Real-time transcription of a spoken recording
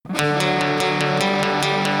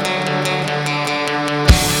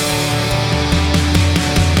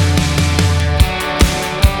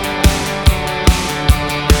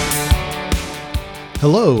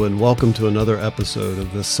Hello, and welcome to another episode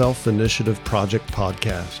of the Self-Initiative Project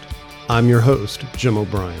Podcast. I'm your host, Jim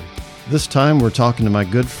O'Brien. This time we're talking to my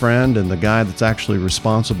good friend and the guy that's actually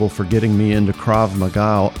responsible for getting me into Krav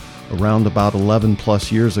Maga around about 11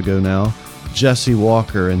 plus years ago now, Jesse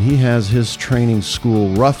Walker, and he has his training school,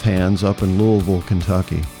 Rough Hands, up in Louisville,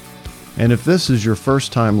 Kentucky. And if this is your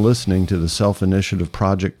first time listening to the Self-Initiative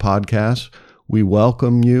Project Podcast, we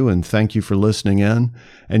welcome you and thank you for listening in.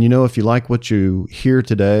 And if you like what you hear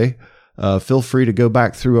today, feel free to go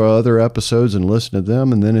back through our other episodes and listen to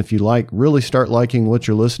them. And then if you really start liking what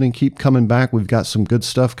you're listening, keep coming back. We've got some good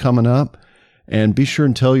stuff coming up. And be sure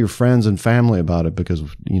and tell your friends and family about it because,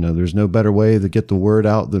 there's no better way to get the word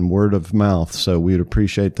out than word of mouth. So we'd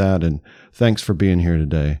appreciate that. And thanks for being here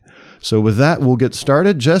today. So with that, we'll get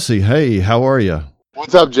started. Jesse, hey, how are you?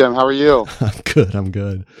 What's up, Jim? How are you? I'm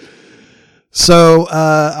good. So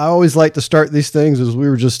I always like to start these things, as we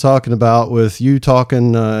were just talking about, with you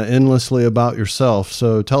talking endlessly about yourself.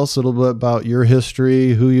 So tell us a little bit about your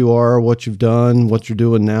history, who you are, what you've done, what you're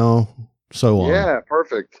doing now, so on. Yeah,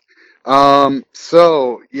 perfect. My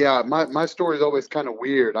story is always kind of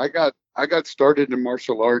weird. I got started in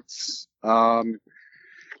martial arts. I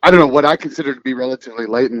don't know what I consider to be relatively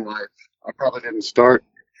late in life. I probably didn't start.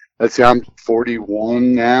 Let's see, I'm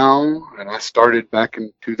 41 now, and I started back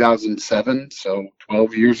in 2007, so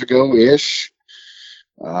 12 years ago-ish.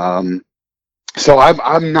 So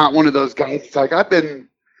I'm not one of those guys. It's like I've been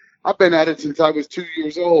at it since I was 2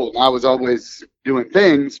 years old. I was always doing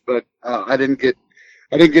things, but I didn't get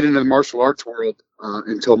into the martial arts world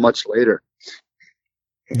until much later.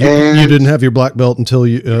 You didn't have your black belt until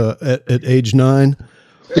you at age 9?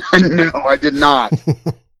 No, I did not.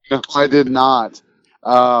 No, I did not.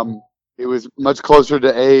 It was much closer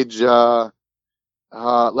to age,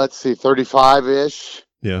 35-ish.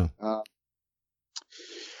 Yeah.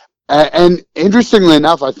 And interestingly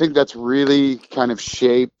enough, I think that's really kind of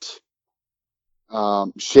shaped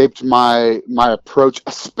my approach,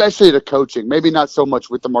 especially to coaching. Maybe not so much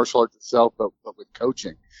with the martial arts itself, but with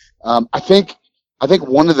coaching. I think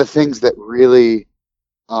one of the things that really,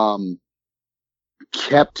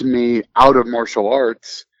 kept me out of martial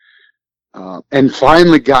arts, and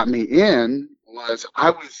finally got me in was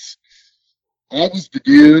I was the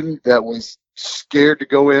dude that was scared to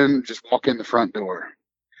go in, just walk in the front door.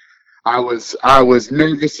 I was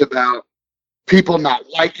nervous about people not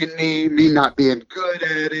liking me not being good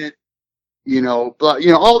at it, but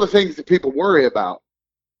all the things that people worry about.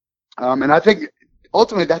 And I think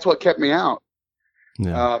ultimately that's what kept me out.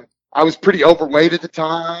 Yeah. I was pretty overweight at the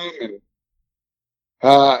time, and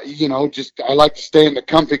I like to stay in the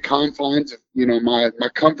comfy confines of, my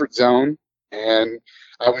comfort zone. And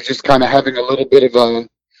I was just kind of having a little bit of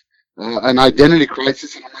an identity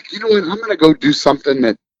crisis. And I'm like, I'm going to go do something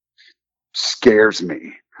that scares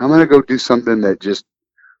me. I'm going to go do something that just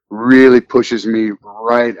really pushes me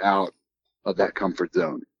right out of that comfort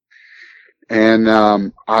zone. And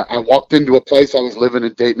I walked into a place. I was living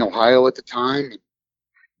in Dayton, Ohio at the time.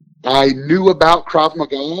 I knew about Krav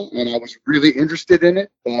Maga and I was really interested in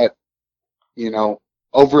it, but,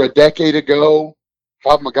 over a decade ago,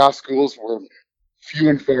 Krav Maga schools were few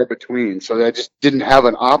and far between. So I just didn't have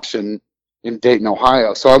an option in Dayton,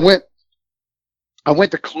 Ohio. So I went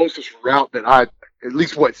the closest route that at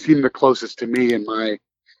least what seemed the closest to me in my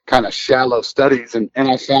kind of shallow studies. And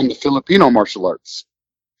I found the Filipino martial arts,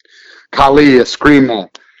 Kali, Eskrima,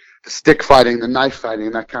 the stick fighting, the knife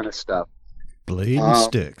fighting, that kind of stuff. Blade and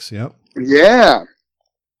sticks, yep. Yeah.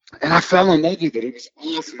 And I fell in love with it. It was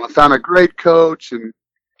awesome. I found a great coach and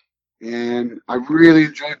I really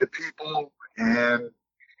enjoyed the people and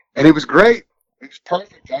it was great. It was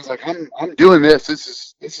perfect. I was like, I'm doing this.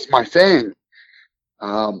 This is my thing.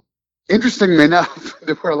 Interestingly enough,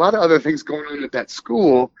 there were a lot of other things going on at that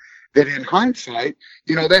school that in hindsight,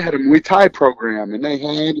 they had a Muay Thai program and they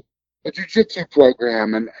had a jiu-jitsu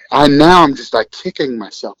program. And I'm just like kicking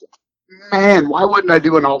myself. Man, why wasn't I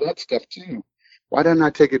doing all that stuff too? Why didn't I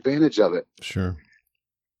take advantage of it? Sure.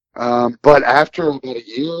 But after about a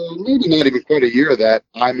year, maybe not even quite a year of that,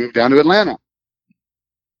 I moved down to Atlanta,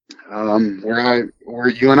 where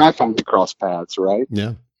you and I finally crossed paths, right?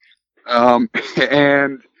 Yeah.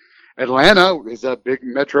 And Atlanta is a big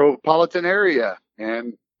metropolitan area,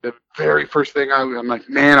 and the very first thing I'm like,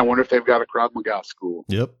 man, I wonder if they've got a Krav Maga school.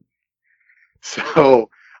 Yep. So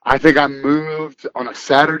I think I moved on a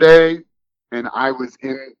Saturday, and I was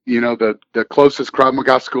in, the closest Krav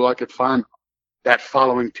Maga school I could find that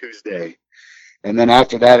following Tuesday. And then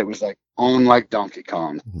after that, it was like on like Donkey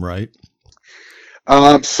Kong. Right.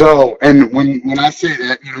 So, and when I say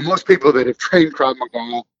that, most people that have trained Krav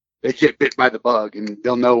Maga they get bit by the bug, and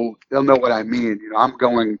they'll know what I mean. I'm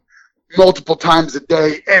going multiple times a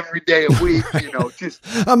day, every day a week. Right. Just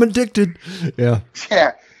I'm addicted. Yeah.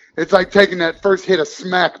 yeah. It's like taking that first hit of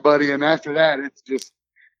smack, buddy, and after that, it's just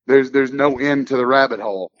there's no end to the rabbit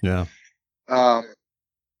hole. Yeah. Um,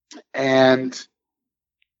 and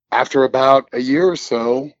after about a year or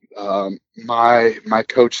so, my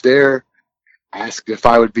coach there asked if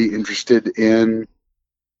I would be interested in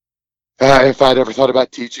if I'd ever thought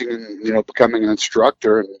about teaching and becoming an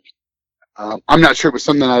instructor. And I'm not sure it was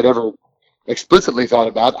something I'd ever explicitly thought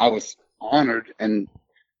about. I was honored and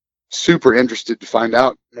super interested to find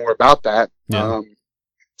out more about that. Yeah.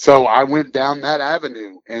 So I went down that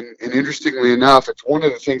avenue, and interestingly enough, it's one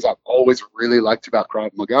of the things I've always really liked about Krav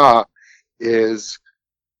Maga is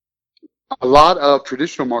a lot of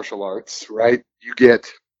traditional martial arts, right?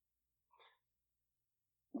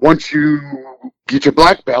 Once you get your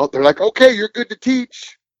black belt, they're like, okay, you're good to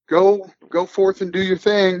teach. Go forth and do your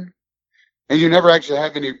thing. And you never actually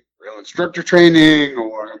have any real instructor training,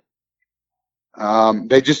 or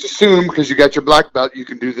they just assume because you got your black belt, you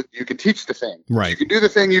can teach the thing. Right. You can do the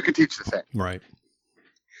thing, you can teach the thing. Right.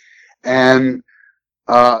 And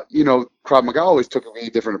Krav Maga always took a really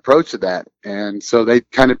different approach to that. And so they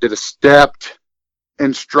kind of did a stepped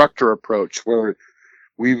instructor approach where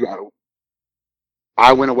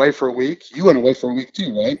I went away for a week. You went away for a week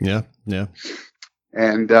too, right? Yeah. Yeah.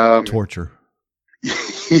 And torture.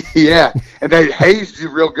 Yeah. And they hazed you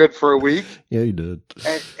real good for a week. Yeah, you did.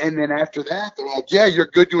 And then after that, they're like, yeah, you're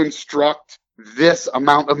good to instruct this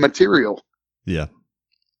amount of material. Yeah.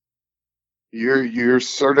 You're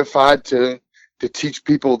certified to teach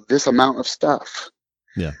people this amount of stuff.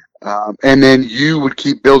 Yeah. And then you would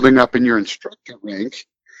keep building up in your instructor rank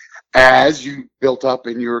as you built up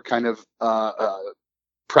in your kind of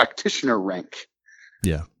practitioner rank.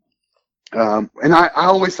 Yeah. And I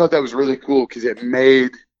always thought that was really cool because it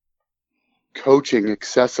made coaching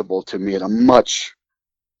accessible to me at a much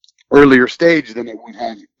earlier stage than it would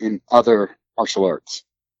have in other martial arts.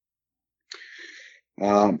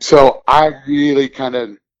 So I really kind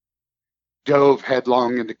of dove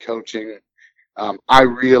headlong into coaching. I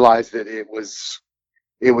realized that it was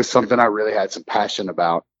something I really had some passion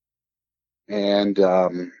about. And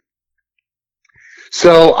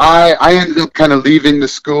so I ended up kind of leaving the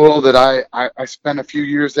school that I spent a few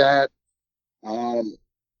years at.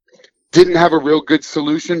 Didn't have a real good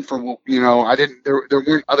solution for, there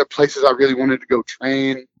weren't other places I really wanted to go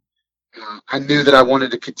train. I knew that I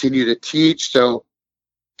wanted to continue to teach, so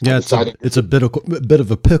yeah, it's a bit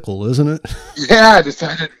of a pickle, isn't it? Yeah, I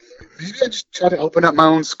decided maybe I just try to open up my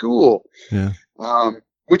own school. Yeah.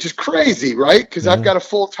 Which is crazy, right? Because I've got a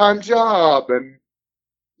full-time job and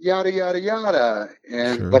yada yada yada.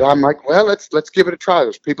 And Sure. But I'm like, well, let's give it a try.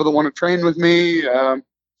 There's people that want to train with me,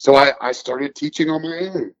 so I started teaching on my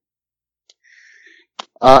own.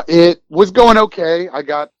 It was going okay. I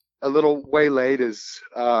got a little waylaid, as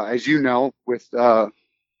you know, with a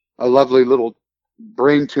lovely little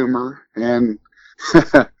brain tumor and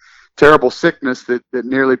terrible sickness that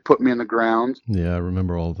nearly put me in the ground. Yeah, I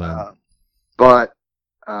remember all that. But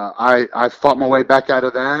I fought my way back out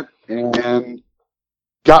of that and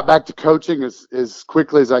got back to coaching as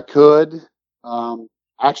quickly as I could.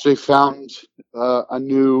 Actually found a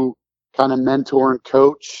new kind of mentor and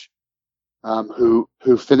coach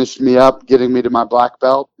who finished me up, getting me to my black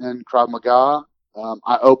belt in Krav Maga.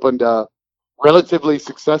 I opened a relatively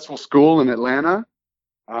successful school in Atlanta.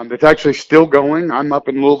 It's actually still going. I'm up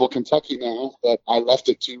in Louisville, Kentucky now, but I left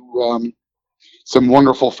it to some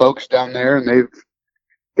wonderful folks down there, and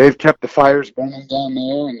they've kept the fires burning down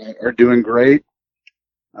there and are doing great.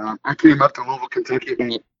 I came up to Louisville, Kentucky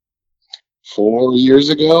about 4 years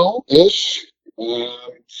ago ish.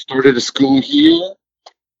 Started a school here,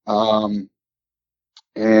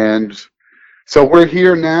 and so we're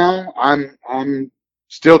here now. I'm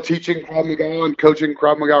still teaching Krav Maga and coaching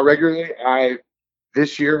Krav Maga regularly.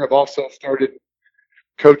 This year have also started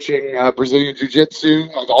coaching Brazilian Jiu-Jitsu.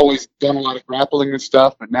 I've always done a lot of grappling and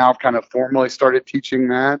stuff, but now I've kind of formally started teaching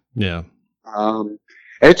that. Yeah.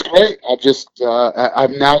 It's great.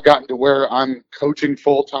 I've now gotten to where I'm coaching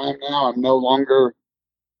full time now. I'm no longer,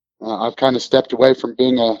 I've kind of stepped away from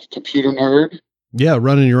being a computer nerd. Yeah,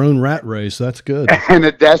 running your own rat race. That's good. And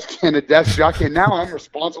a desk jockey. And now I'm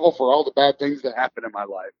responsible for all the bad things that happen in my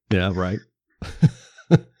life. Yeah, right.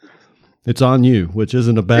 It's on you, which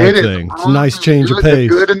isn't a bad thing. It's a nice change of pace.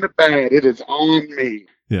 The good and the bad. It is on me.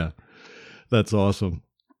 Yeah, that's awesome.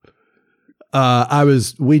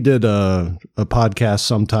 We did a podcast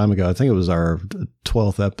some time ago. I think it was our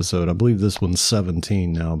 12th episode. I believe this one's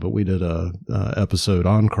 17 now, but we did a episode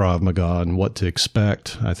on Krav Maga and what to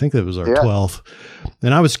expect. I think it was our 12th.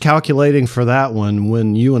 And I was calculating for that one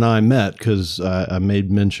when you and I met, because I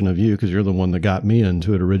made mention of you because you're the one that got me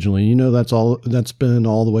into it originally. You know, that's been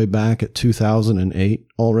all the way back at 2008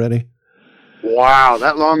 already. Wow,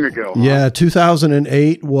 that long ago. Huh? Yeah,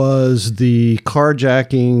 2008 was the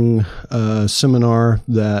carjacking seminar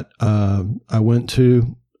that I went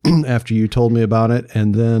to after you told me about it.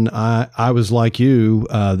 And then I was like you,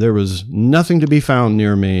 there was nothing to be found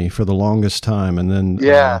near me for the longest time. And then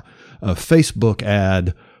a Facebook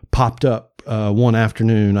ad popped up one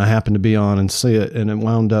afternoon. I happened to be on and see it, and it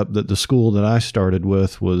wound up that the school that I started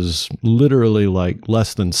with was literally like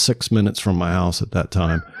less than 6 minutes from my house at that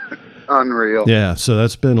time. Unreal. Yeah, so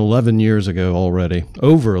that's been 11 years ago already.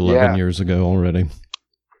 Over 11 years ago already.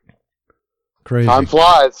 Crazy. Time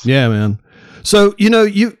flies. Yeah, man. So, we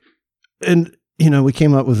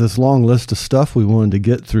came up with this long list of stuff we wanted to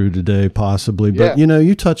get through today, possibly. But,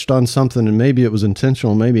 you touched on something, and maybe it was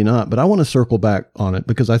intentional, maybe not. But I want to circle back on it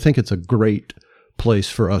because I think it's a great place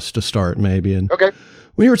for us to start, maybe. And okay.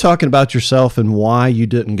 When you were talking about yourself and why you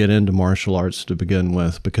didn't get into martial arts to begin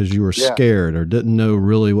with, because you were scared or didn't know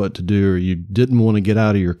really what to do, or you didn't want to get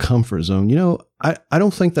out of your comfort zone, I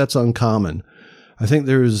don't think that's uncommon. I think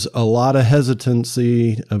there's a lot of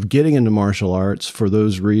hesitancy of getting into martial arts for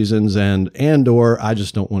those reasons or I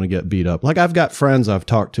just don't want to get beat up. Like I've got friends I've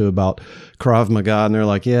talked to about Krav Maga and they're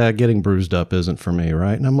like, yeah, getting bruised up isn't for me,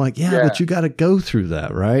 right? And I'm like, but you got to go through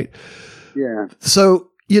that, right? Yeah. So,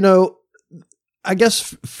 I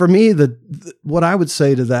guess for me, what I would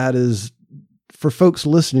say to that is for folks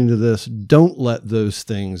listening to this, don't let those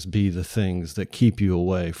things be the things that keep you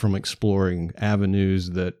away from exploring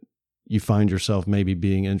avenues that you find yourself maybe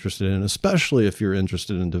being interested in, especially if you're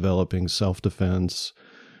interested in developing self-defense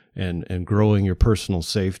and growing your personal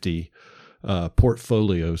safety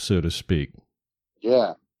portfolio, so to speak.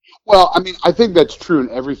 Yeah. Well, I mean, I think that's true in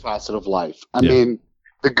every facet of life. I mean,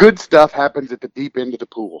 the good stuff happens at the deep end of the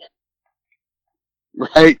pool.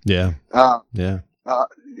 Right. Yeah.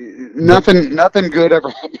 Nothing good ever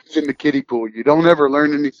happens in the kiddie pool. You don't ever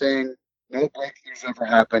learn anything. No breakthroughs ever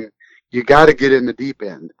happen. You got to get in the deep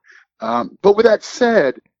end. But with that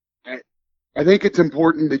said, I think it's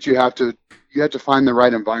important that you have to find the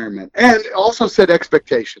right environment and also set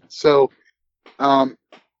expectations. So,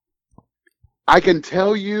 I can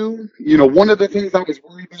tell you, one of the things I was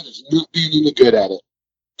worried about is not being any good at it.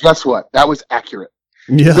 Guess what? That was accurate.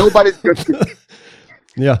 Yeah. Nobody's good.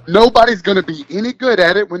 Nobody's going to be any good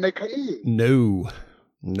at it when they come in. No.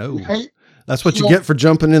 Right? That's what you get for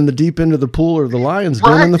jumping in the deep end of the pool or the lion's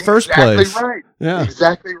den in the first place. Right. Yeah.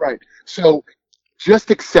 Exactly right. So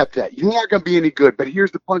just accept that. You're not going to be any good, but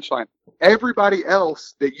here's the punchline. Everybody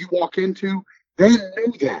else that you walk into, they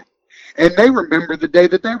know that. And they remember the day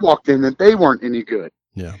that they walked in that they weren't any good.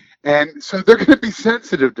 Yeah. And so they're going to be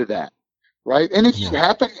sensitive to that. Right. And if you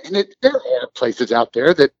happen, and there are places out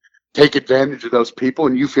there that take advantage of those people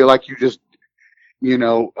and you feel like you just,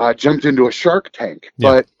 jumped into a shark tank.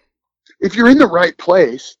 Yeah. But if you're in the right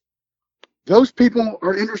place, those people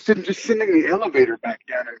are interested in just sending the elevator back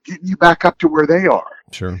down and getting you back up to where they are.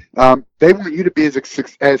 Sure. They want you to be as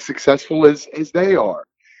successful as they are.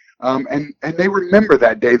 And they remember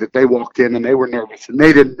that day that they walked in and they were nervous and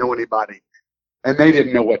they didn't know anybody and they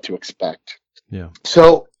didn't know what to expect. Yeah.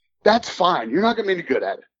 So that's fine. You're not going to be any good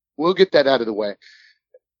at it. We'll get that out of the way.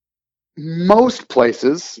 Most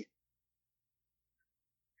places,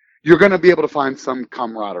 you're going to be able to find some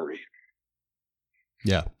camaraderie.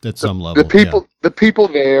 Yeah, at some level. The people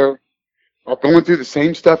there are going through the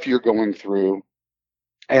same stuff you're going through,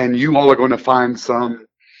 and you all are going to find some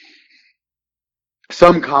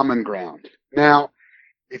common ground. Now,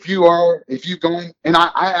 if you're going, and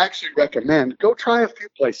I actually recommend go try a few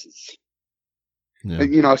places.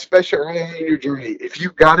 Yeah. Especially early in your journey, if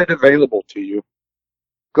you've got it available to you,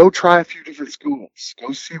 go try a few different schools.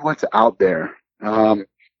 Go see what's out there.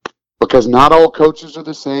 Because not all coaches are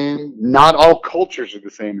the same. Not all cultures are the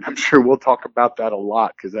same. I'm sure we'll talk about that a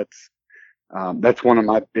lot because that's one of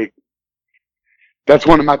my big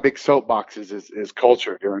soapboxes is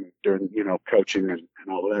culture during coaching and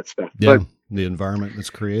all of that stuff. Yeah, but the environment that's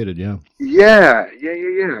created. Yeah. Yeah.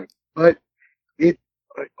 But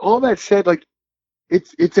all that said, like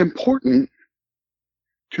it's important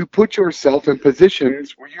to put yourself in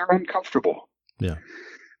positions where you're uncomfortable. Yeah.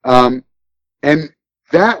 And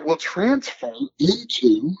that will transfer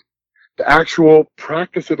into the actual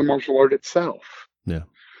practice of the martial art itself. Yeah.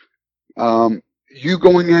 You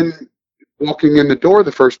going in walking in the door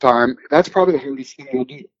the first time, that's probably the hardest thing I'll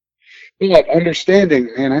do. But understanding,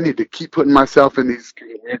 man, I need to keep putting myself in these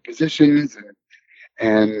kind of weird positions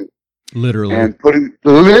and Literally. And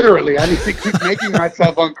literally, I need to keep making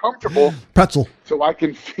myself uncomfortable. Pretzel. So I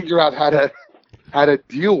can figure out how to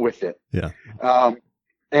deal with it. Yeah.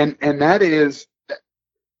 And that is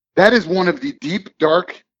one of the deep,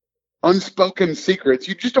 dark, unspoken secrets.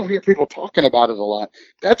 You just don't hear people talking about it a lot.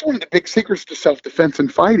 That's one of the big secrets to self-defense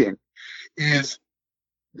and fighting is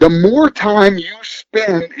the more time you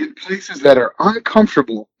spend in places that are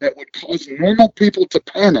uncomfortable, that would cause normal people to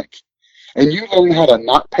panic, and you learn how to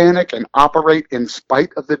not panic and operate in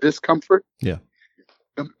spite of the discomfort, yeah,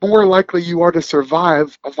 the more likely you are to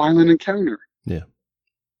survive a violent encounter. Yeah.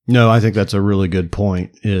 No, I think that's a really good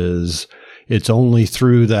point, is it's only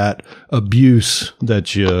through that abuse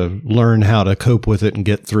that you learn how to cope with it and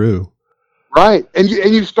get through. Right. And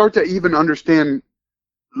you start to even understand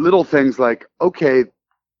little things like, okay,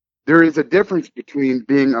 there is a difference between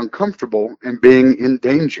being uncomfortable and being in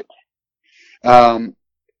danger. That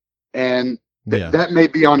may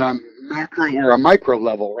be on a macro or a micro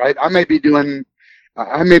level, right? I may be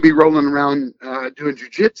rolling around doing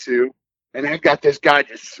jujitsu, and I've got this guy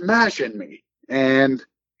just smashing me, and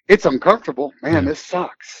it's uncomfortable. Man, This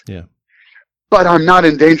sucks. Yeah. But I'm not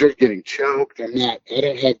in danger of getting choked.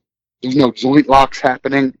 There's no joint locks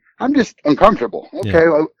happening. I'm just uncomfortable. Okay,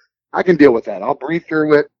 well, I can deal with that. I'll breathe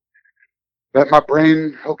through it. Let my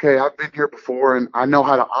brain, okay, I've been here before, and I know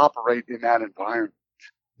how to operate in that environment.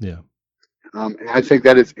 Yeah. And I think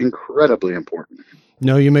that is incredibly important.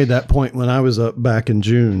 No, you made that point when I was up back in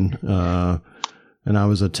June, and I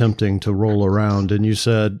was attempting to roll around, and you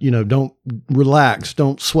said, don't relax,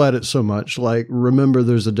 don't sweat it so much. Like, remember,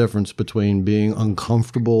 there's a difference between being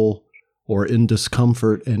uncomfortable or in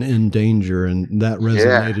discomfort and in danger. And that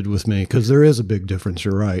resonated with me, because there is a big difference.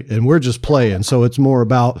 You're right. And we're just playing. So it's more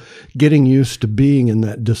about getting used to being in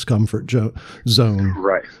that discomfort zone.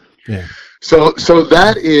 Right. Yeah. So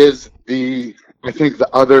that is I think the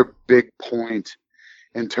other big point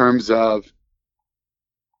in terms of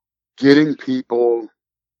getting people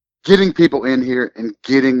in here and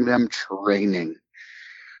getting them training.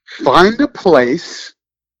 Find a place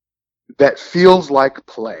that feels like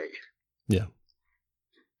play. Yeah.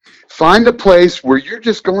 Find a place where you're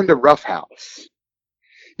just going to roughhouse.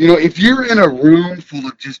 If you're in a room full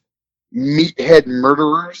of just meathead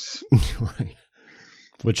murderers, right.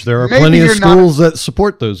 Which there are plenty of schools that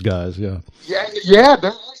support those guys. Yeah. Yeah,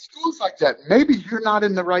 there are schools like that. Maybe you're not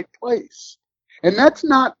in the right place. And that's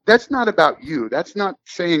not about you. That's not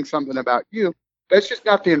saying something about you. That's just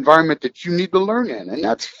not the environment that you need to learn in. And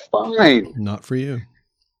that's fine. Not for you.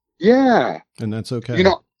 Yeah. And that's okay.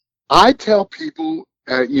 I tell people,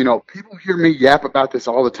 people hear me yap about this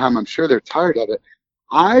all the time. I'm sure they're tired of it.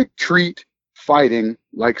 I treat fighting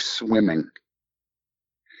like swimming.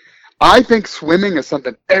 I think swimming is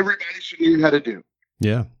something everybody should learn how to do.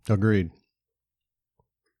 Yeah, agreed.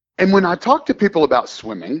 And when I talk to people about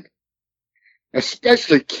swimming,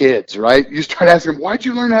 especially kids, right? You start asking them, why'd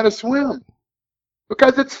you learn how to swim?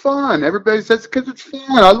 Because it's fun. Everybody says, because it's fun.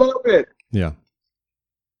 I love it. Yeah.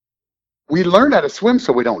 We learn how to swim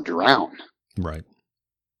so we don't drown. Right.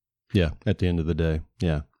 Yeah, at the end of the day.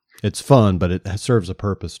 Yeah. It's fun, but it serves a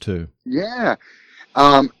purpose too. Yeah.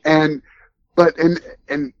 And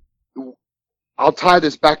I'll tie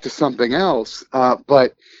this back to something else,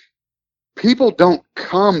 but people don't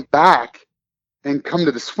come back and come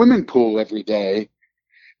to the swimming pool every day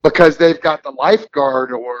because they've got the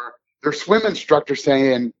lifeguard or their swim instructor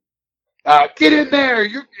saying, get in there.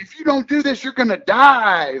 If you don't do this, you're going to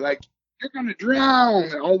die. Like, you're going to drown.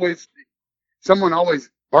 Someone always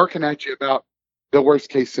barking at you about the worst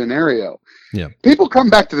case scenario. Yeah. People come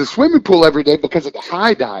back to the swimming pool every day because of the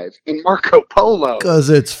high dive and Marco Polo. Because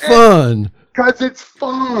it's fun. Because it's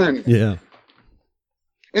fun. Yeah.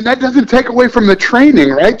 And that doesn't take away from the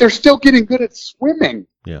training, right? They're still getting good at swimming.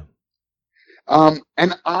 Yeah. And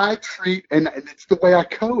it's the way I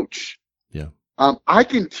coach. Yeah. I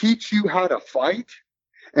can teach you how to fight,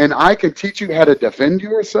 and I can teach you how to defend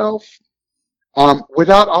yourself,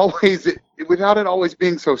 without it always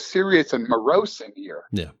being so serious and morose in here.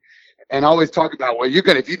 Yeah. And I always talk about, well,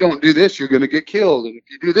 if you don't do this, you're going to get killed, and if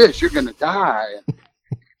you do this, you're going to die.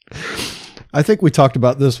 I think we talked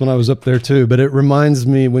about this when I was up there too, but it reminds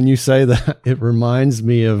me, when you say that, it reminds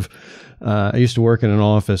me of, I used to work in an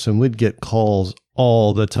office and we'd get calls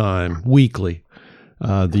all the time, weekly,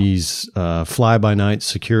 these fly-by-night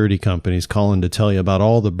security companies calling to tell you about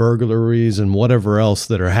all the burglaries and whatever else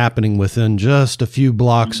that are happening within just a few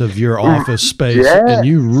blocks of your office space. Yes. And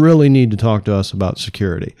you really need to talk to us about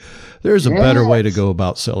security. There's a Yes. better way to go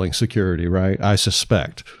about selling security, right? I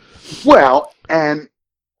suspect. Well, and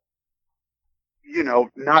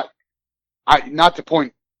not to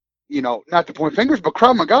point fingers, but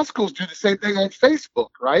Krav Maga schools do the same thing on Facebook,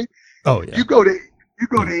 right? Oh yeah. You go to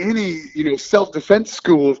any self-defense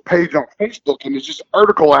school's page on Facebook, and it's just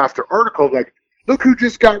article after article like, look who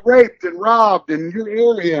just got raped and robbed in your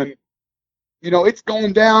area, and it's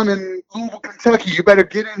going down in Louisville, Kentucky. You better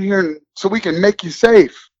get in here so we can make you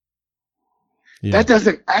safe. Yeah. That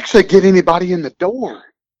doesn't actually get anybody in the door.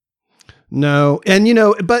 No. And,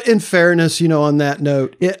 but in fairness, on that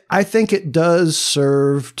note, I think it does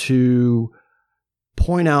serve to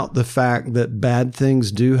point out the fact that bad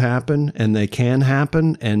things do happen and they can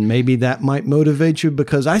happen. And maybe that might motivate you,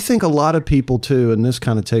 because I think a lot of people too, and this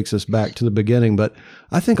kind of takes us back to the beginning, but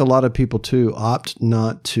I think a lot of people too opt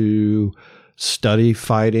not to study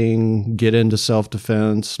fighting, get into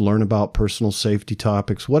self-defense, learn about personal safety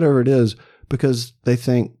topics, whatever it is, because they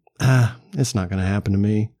think, it's not going to happen to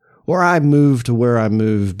me. Or I moved to where I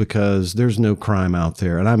moved because there's no crime out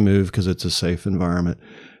there, and I moved because it's a safe environment.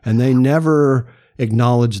 And they never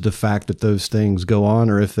acknowledge the fact that those things go on,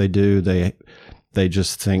 or if they do, they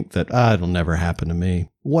just think that it'll never happen to me.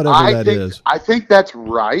 Whatever is. I think that's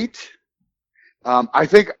right. I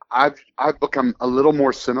think I've become a little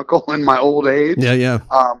more cynical in my old age. Yeah.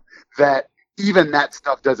 That even that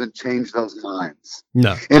stuff doesn't change those minds.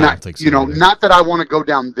 No, and I don't think so. Not that I want to go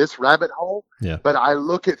down this rabbit hole. Yeah. But I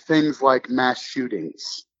look at things like mass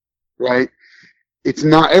shootings, right? It's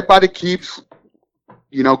not, everybody keeps,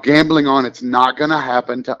 gambling on, it's not going to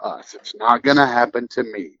happen to us. It's not going to happen to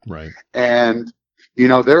me. Right. And,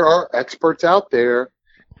 there are experts out there.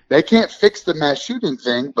 They can't fix the mass shooting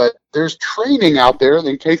thing, but there's training out there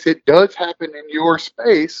in case it does happen in your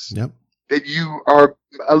space. Yep. That you are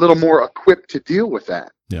a little more equipped to deal with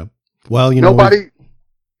that. Yeah. Well, that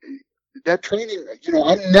training,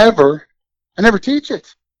 I never teach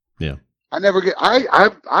it. Yeah.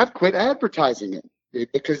 I've quit advertising it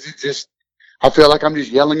because I feel like I'm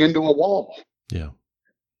just yelling into a wall. Yeah.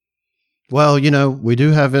 Well, we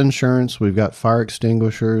do have insurance. We've got fire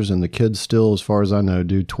extinguishers, and the kids still, as far as I know,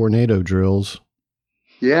 do tornado drills.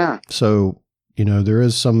 Yeah. So, there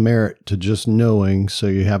is some merit to just knowing, so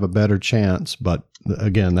you have a better chance. But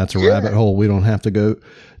again, that's a rabbit hole we don't have to go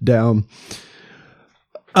down.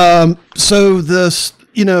 So this,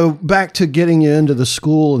 back to getting you into the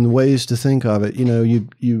school and ways to think of it,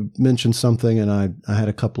 you mentioned something, and I had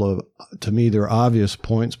a couple of, to me, they're obvious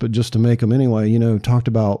points, but just to make them anyway, talked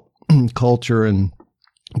about culture and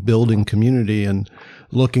building community and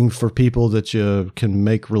looking for people that you can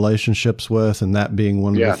make relationships with, and that being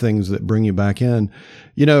one of the things that bring you back in.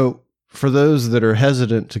 For those that are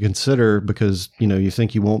hesitant to consider because, you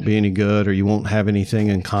think you won't be any good or you won't have anything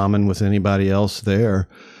in common with anybody else there,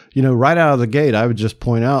 right out of the gate, I would just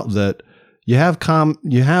point out that you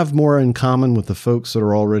have more in common with the folks that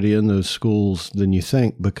are already in those schools than you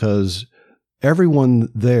think, because everyone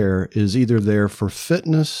there is either there for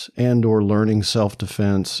fitness and or learning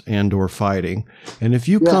self-defense and or fighting. And if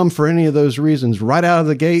you come for any of those reasons, right out of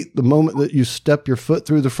the gate, the moment that you step your foot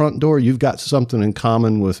through the front door, you've got something in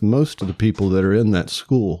common with most of the people that are in that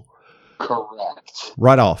school. Correct.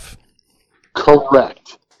 Right off.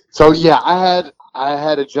 Correct. So I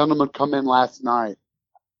had a gentleman come in last night,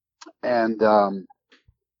 and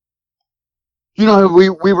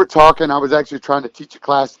we were talking. I was actually trying to teach a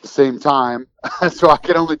class at the same time, so I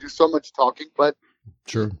could only do so much talking. But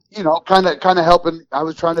sure, kind of helping. I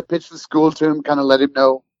was trying to pitch the school to him, kind of let him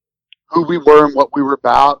know who we were and what we were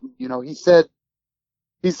about. He said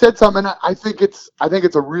something. I think it's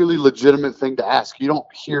a really legitimate thing to ask. You don't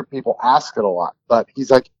hear people ask it a lot, but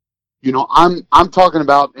he's like, I'm talking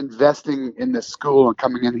about investing in this school and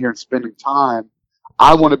coming in here and spending time.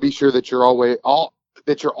 I want to be sure that you're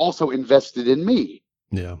also invested in me.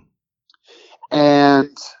 Yeah.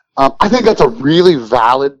 And I think that's a really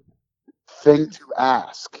valid thing to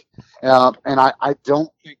ask. And I don't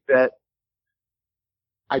think that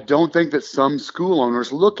some school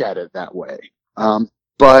owners look at it that way.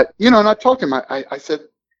 But, and I talked to him, I said,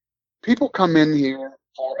 people come in here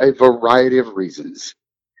for a variety of reasons.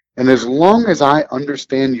 And as long as I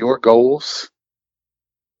understand your goals,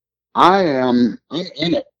 I'm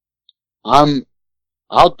in it.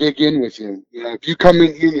 I'll dig in with you. If you come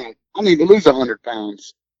in here, like, I need to lose 100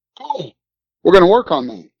 pounds. Cool. We're going to work on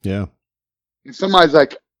that. Yeah. If somebody's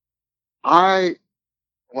like, I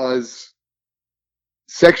was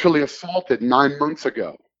sexually assaulted 9 months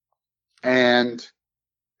ago. And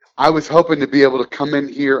I was hoping to be able to come in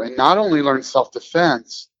here and not only learn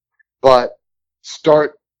self-defense, but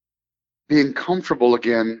start being comfortable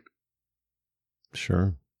again.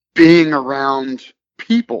 Sure. Being around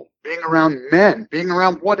people, being around men, being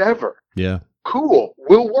around whatever. Yeah. Cool.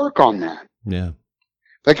 We'll work on that. Yeah.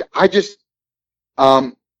 Like I just,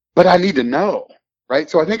 but I need to know, right?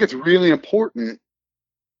 So I think it's really important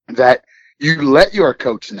that you let your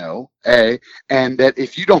coach know, and that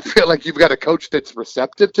if you don't feel like you've got a coach that's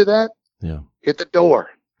receptive to that, hit the door.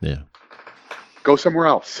 Yeah. Go somewhere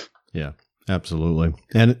else. Yeah, absolutely.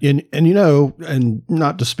 And you know, and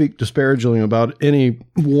not to speak disparagingly about any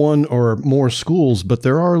one or more schools, but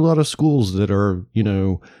there are a lot of schools that are, you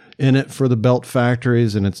know, in it for the belt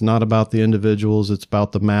factories, and it's not about the individuals. It's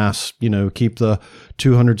about the mass, you know, keep the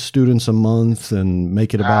 200 students a month and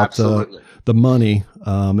make it about the money.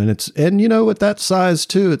 And you know, at that size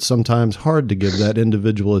too, it's sometimes hard to give that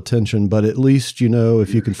individual attention, but at least, you know,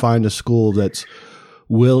 if you can find a school that's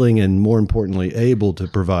willing and more importantly, able to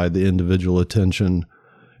provide the individual attention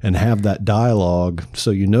and have that dialogue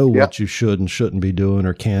so you know what you should and shouldn't be doing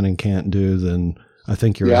or can and can't do, then I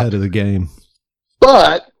think you're ahead of the game.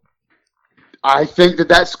 But I think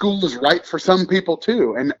that school is right for some people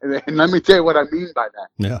too. And let me tell you what I mean by that.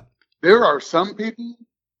 Yeah. There are some people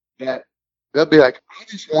that they'll be like, I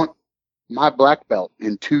just want my black belt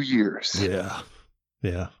in 2 years. Yeah.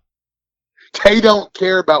 Yeah. They don't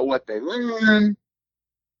care about what they learn.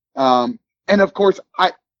 And of course,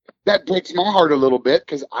 that breaks my heart a little bit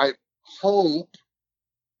because I hope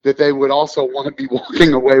that they would also want to be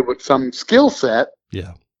walking away with some skill set.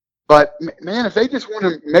 Yeah. But man, if they just want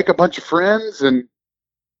to make a bunch of friends and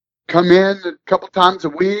come in a couple times a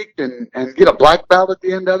week and get a black belt at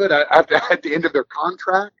the end of it, at the end of their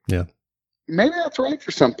contract, maybe that's right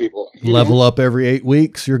for some people. Level up every 8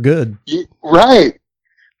 weeks, you're good. Right.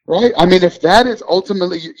 I mean, if that is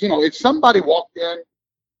ultimately, you know, if somebody walked in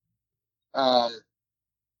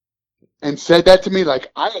and said that to me, like,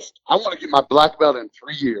 I want to get my black belt in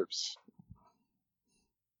 3 years,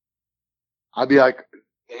 I'd be like,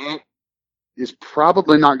 that is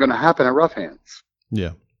probably not going to happen at Rough Hands.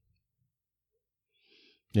 Yeah.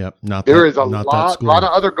 Yep. There is a lot of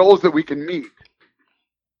other goals that we can meet,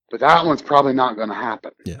 but that one's probably not going to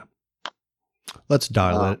happen. Yeah. Let's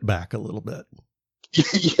dial it back a little bit.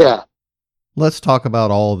 Yeah. Let's talk about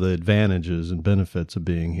all the advantages and benefits of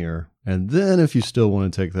being here. And then if you still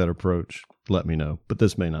want to take that approach, let me know. But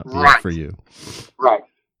this may not be it for you. Right.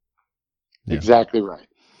 Yeah. Exactly right.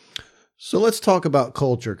 So let's talk about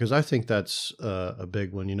culture, because I think that's a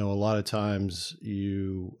big one. You know, a lot of times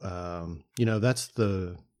you know, that's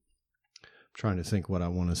I'm trying to think what I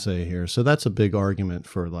want to say here. So that's a big argument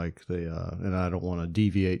for like and I don't want to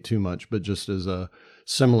deviate too much, but just as a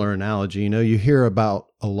similar analogy, you know, you hear a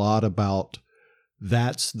lot about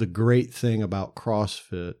that's the great thing about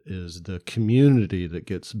CrossFit is the community that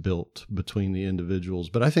gets built between the individuals.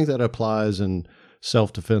 But I think that applies in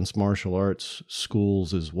self-defense martial arts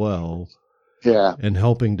schools as well. Yeah. And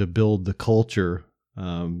helping to build the culture.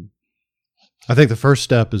 I think the first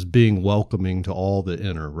step is being welcoming to all that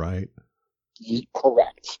enter, right?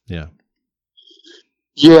 Correct. Yeah.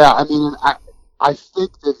 Yeah. I mean, I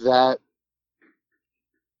think that,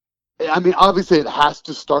 I mean, obviously it has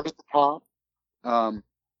to start at the top.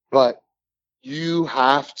 But you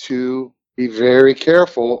have to be very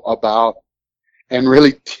careful about and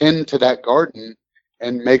really tend to that garden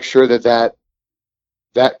and make sure that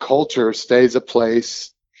culture stays a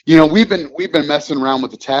place. You know, we've been messing around with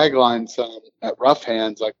the taglines at Rough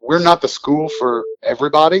Hands, like we're not the school for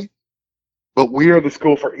everybody, but we are the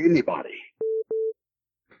school for anybody.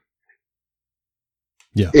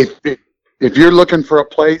 Yeah. If you're looking for a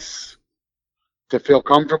place to feel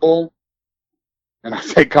comfortable, and I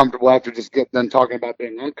say comfortable after just get done talking about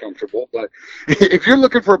being uncomfortable, but if you're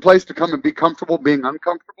looking for a place to come and be comfortable being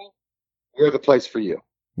uncomfortable, we're the place for you.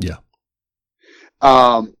 Yeah.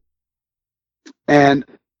 And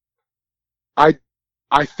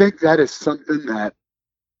I think that is something that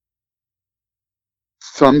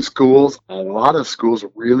a lot of schools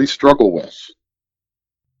really struggle with.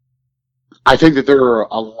 I think that there are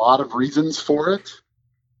a lot of reasons for it.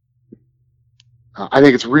 I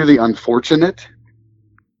think it's really unfortunate.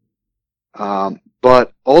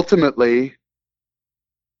 But ultimately,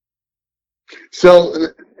 so,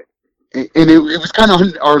 and it was kind of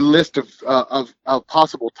on our list of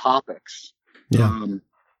possible topics. Yeah.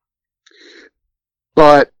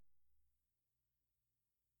 But,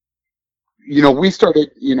 you know, we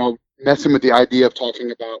started, you know, messing with the idea of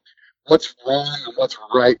talking about what's wrong and what's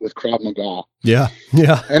right with Krav Maga. Yeah.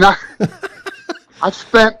 Yeah. And I've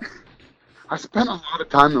spent I spent a lot of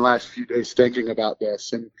time the last few days thinking about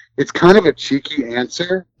this, and it's kind of a cheeky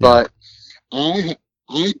answer, Yeah. but I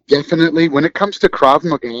definitely, when it comes to Krav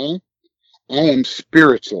Maga, I am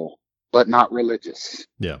spiritual, but not religious.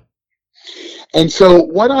 Yeah. And so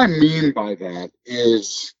what I mean by that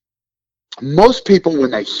is most people,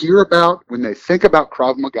 when they think about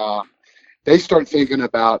Krav Maga, they start thinking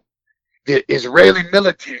about the Israeli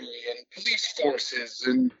military and police forces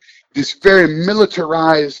and this very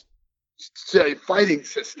militarized fighting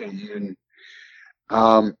system.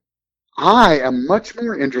 And I am much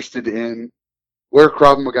more interested in where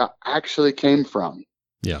Krav Maga actually came from.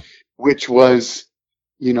 Yeah. Which was,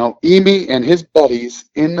 Emi and his buddies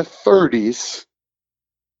in the 30s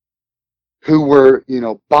who were,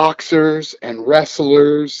 boxers and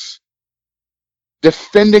wrestlers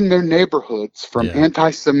defending their neighborhoods from Yeah.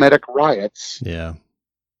 anti-Semitic riots Yeah.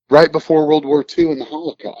 right before World War II and the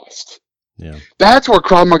Holocaust. Yeah. That's where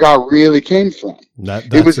Krav Maga really came from.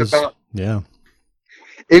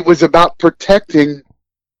 It was about protecting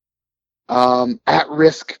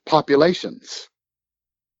at-risk populations.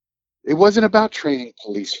 It wasn't about training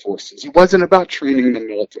police forces. It wasn't about training the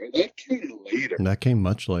military. That came later. That came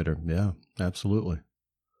much later. Yeah, absolutely.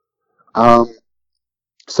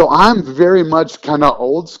 So I'm very much kind of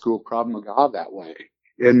old school Krav Maga that way,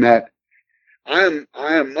 in that I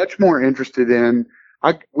am much more interested in.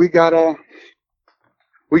 We got an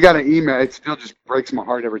email. It still just breaks my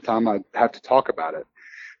heart every time I have to talk about it.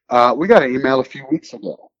 We got an email a few weeks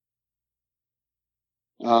ago.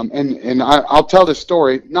 And I'll tell this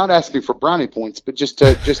story, not asking for brownie points, but just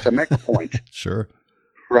to make a point. Sure.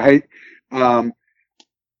 Right. And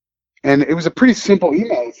it was a pretty simple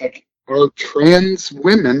email. It's like, are trans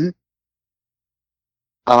women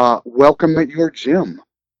welcome at your gym?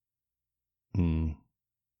 Mm.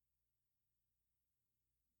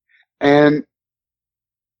 And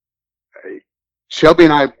Shelby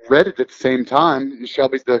and I read it at the same time.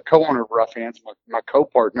 Shelby's the co-owner of Rough Hands, my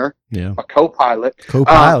co-partner, Yeah. my co-pilot.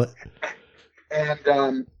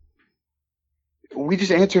 And we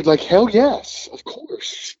just answered like, hell yes, of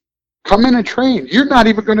course. Come in and train. You're not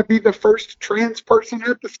even going to be the first trans person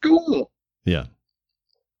at the school. Yeah.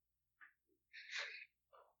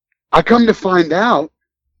 I come to find out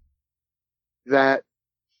that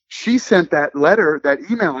she sent that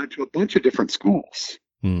email out to a bunch of different schools.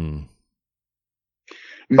 Mm.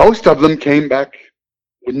 Most of them came back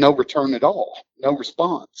with no return at all, no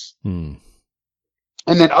response. Mm.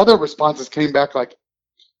 And then other responses came back like,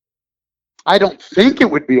 I don't think it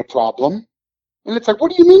would be a problem. And it's like, what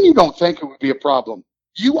do you mean you don't think it would be a problem?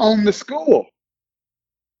 You own the school.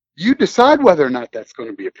 You decide whether or not that's going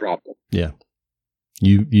to be a problem. Yeah.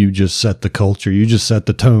 You just set the culture. You just set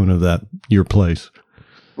the tone of your place.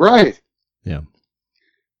 Right. Yeah.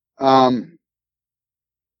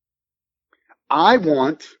 I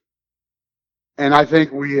want, and I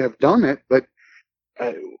think we have done it, but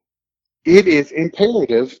it is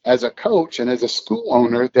imperative as a coach and as a school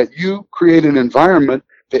owner that you create an environment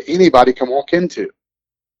that anybody can walk into.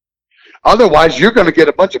 Otherwise, you're going to get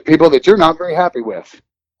a bunch of people that you're not very happy with.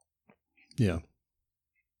 Yeah.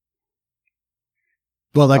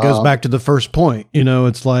 Well, that goes back to the first point.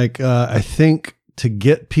 It's like, I think to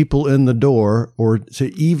get people in the door, or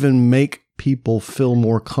to even make people feel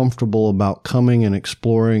more comfortable about coming and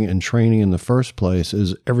exploring and training in the first place,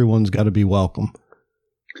 is everyone's got to be welcome.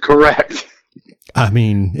 Correct. I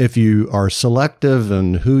mean, if you are selective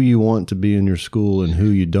in who you want to be in your school and who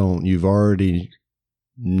you don't, you've already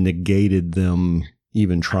negated them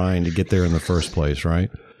even trying to get there in the first place,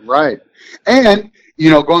 right? Right. And,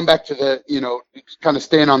 going back to the, kind of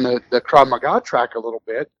staying on the Krav Maga track a little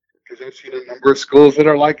bit, because I've seen a number of schools that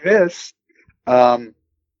are like this. They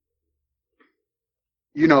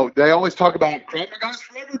always talk about Krav Maga's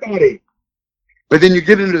for everybody. But then you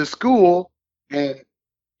get into the school and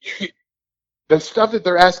the stuff that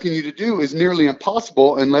they're asking you to do is nearly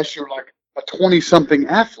impossible unless you're like a 20-something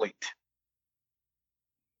athlete.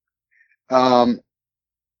 And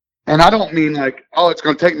I don't mean like, it's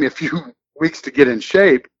going to take me a few weeks to get in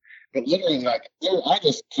shape, but literally like, I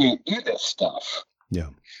just can't do this stuff. Yeah.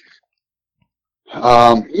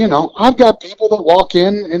 I've got people that walk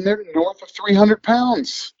in and they're north of 300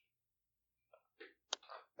 pounds.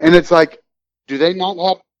 And it's like, do they not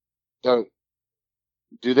have the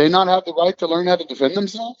right to learn how to defend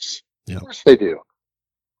themselves? Yeah. Of course they do.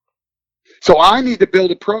 So I need to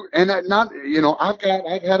build a program. And I've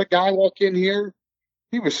had a guy walk in here.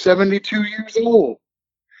 He was 72 years old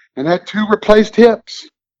and had 2 replaced hips.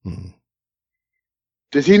 Mm-hmm.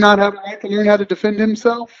 Does he not have a right to learn how to defend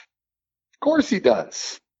himself? Of course he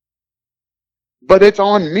does. But it's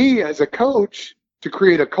on me as a coach to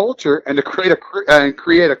create a culture and to create a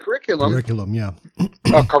curriculum. Curriculum, yeah.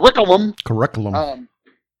 A curriculum. Curriculum.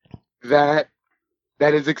 That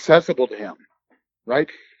is accessible to him, right?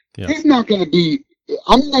 Yeah. He's not going to be.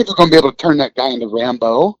 I'm never going to be able to turn that guy into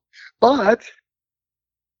Rambo. But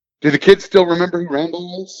do the kids still remember who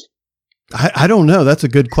Rambo is? I don't know. That's a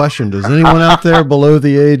good question. Does anyone out there below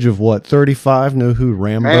the age of 35 know who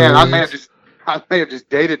Rambo is? Man, I may have just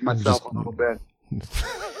dated myself a little bit.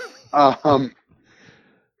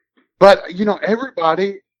 But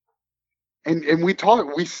everybody, and we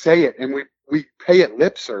say it, and we pay it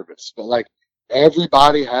lip service, but like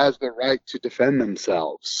everybody has the right to defend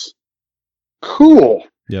themselves. Cool.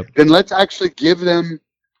 Yep. Then let's actually give them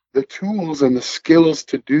the tools and the skills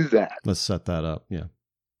to do that. Let's set that up. Yeah.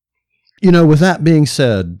 With that being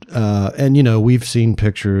said, and we've seen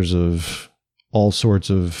pictures of all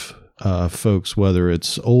sorts of folks, whether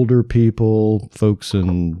it's older people, folks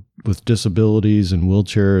with disabilities and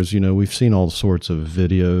wheelchairs. We've seen all sorts of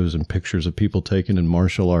videos and pictures of people taken in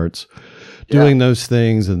martial arts, doing those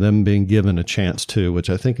things and them being given a chance to,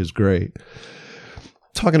 which I think is great.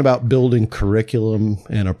 Talking about building curriculum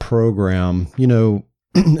and a program,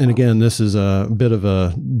 and again, this is a bit of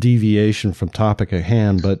a deviation from topic at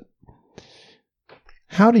hand, but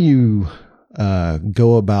how do you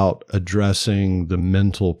go about addressing the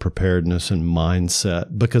mental preparedness and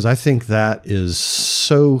mindset? Because I think that is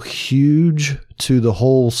so huge to the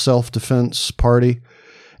whole self-defense party.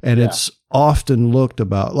 And it's often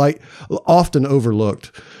often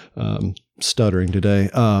overlooked, stuttering today,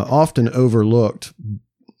 often overlooked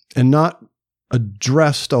and not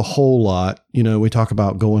addressed a whole lot. We talk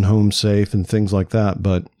about going home safe and things like that,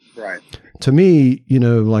 but right. To me,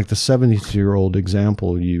 like the 70-year-old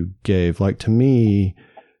example you gave, like to me,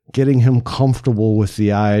 getting him comfortable with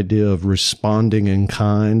the idea of responding in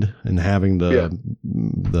kind and having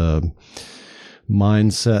the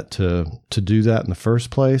mindset to do that in the first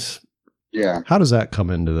place. Yeah. How does that come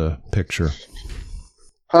into the picture?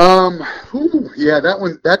 That's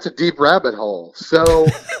a deep rabbit hole. So,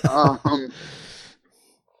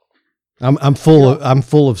 I'm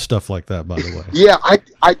full of stuff like that, by the way. Yeah,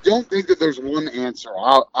 I don't think that there's one answer.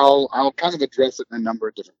 I'll kind of address it in a number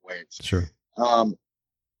of different ways. Sure. And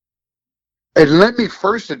let me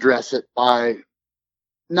first address it by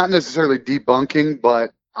not necessarily debunking,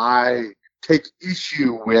 but I take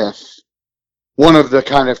issue with one of the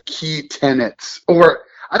kind of key tenets, or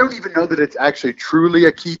I don't even know that it's actually truly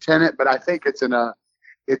a key tenet, but I think it's an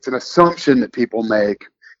assumption that people make.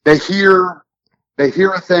 They hear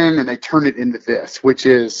a thing and they turn it into this, which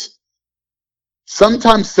is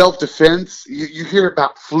sometimes self-defense, you hear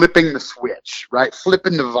about flipping the switch, right?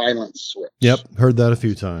 Flipping the violence switch. Yep. Heard that a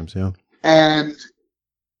few times. Yeah. And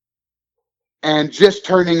just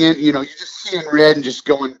turning in, you're just seeing red and just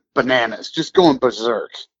going bananas, just going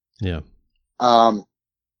berserk. Yeah.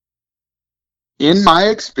 In my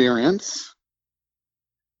experience,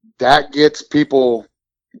 that gets people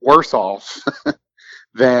worse off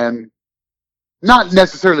than not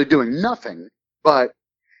necessarily doing nothing, but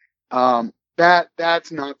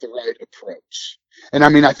that's not the right approach. And I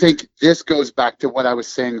mean, I think this goes back to what I was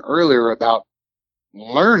saying earlier about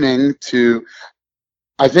learning to,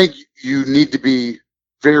 I think you need to be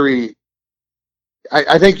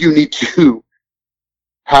I think you need to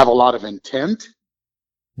have a lot of intent.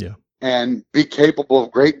 Yeah. And be capable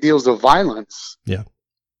of great deals of violence. Yeah.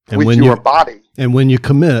 And with your body. And when you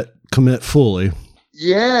commit fully.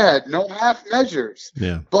 Yeah, no half measures.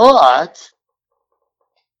 Yeah. But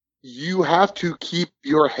you have to keep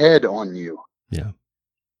your head on you. Yeah.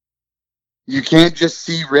 You can't just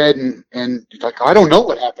see red and like, I don't know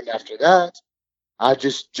what happened after that. I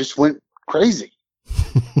just went crazy.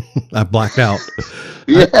 I blacked out.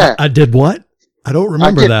 Yeah. I did what? I don't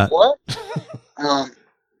remember that. What?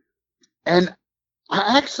 And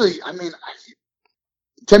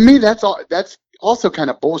to me, that's also kind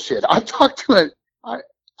of bullshit. I've talked to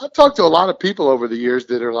a lot of people over the years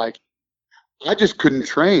that are like, I just couldn't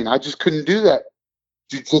train. I just couldn't do that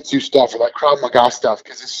jiu-jitsu stuff or that Krav Maga stuff.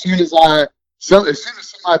 Because as soon as somebody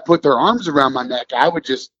put their arms around my neck, I would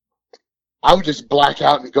just black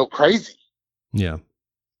out and go crazy. Yeah.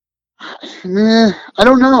 I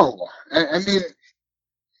don't know. I mean,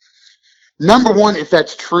 number one, if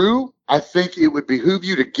that's true, I think it would behoove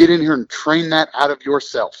you to get in here and train that out of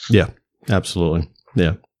yourself. Yeah, absolutely.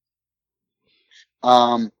 Yeah.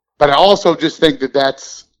 But I also just think that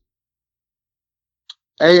that's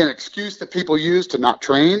an excuse that people use to not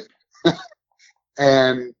train,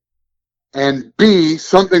 and B,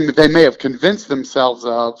 something that they may have convinced themselves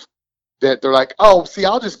of, that they're like, oh, see,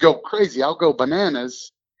 I'll just go crazy. I'll go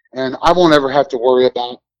bananas, and I won't ever have to worry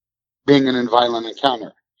about being in a violent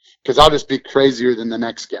encounter, because I'll just be crazier than the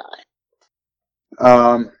next guy.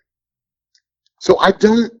 So I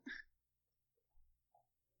don't.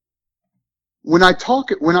 When I talk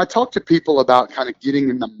to people about kind of getting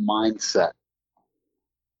in the mindset,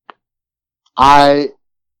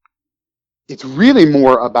 it's really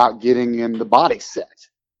more about getting in the body set.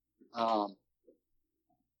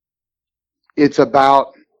 It's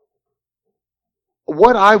about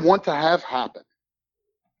what I want to have happen,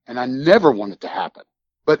 and I never want it to happen.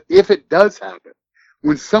 But if it does happen,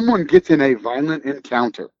 when someone gets in a violent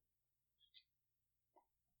encounter,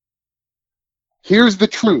 here's the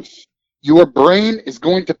truth. Your brain is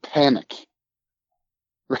going to panic,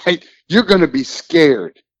 right? You're going to be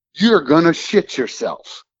scared. You're going to shit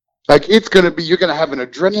yourself. Like you're going to have an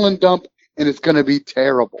adrenaline dump, and it's going to be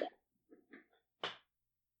terrible.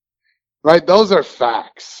 Right? Those are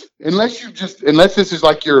facts. Unless this is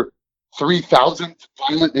like your 3,000th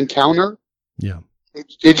violent encounter. Yeah. That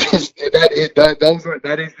is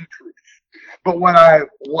the truth. But what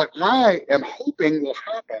I am hoping will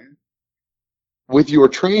happen with your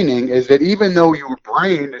training is that even though your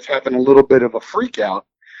brain is having a little bit of a freak out,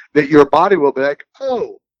 that your body will be like,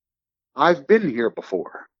 oh, I've been here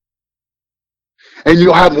before. And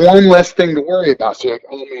you'll have one less thing to worry about. So you're like,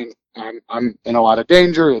 oh man, I'm in a lot of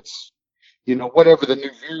danger. It's, whatever the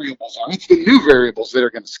new variables are. It's the new variables that are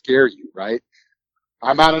going to scare you, right?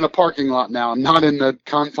 I'm out in a parking lot now. I'm not in the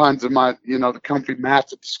confines of my, the comfy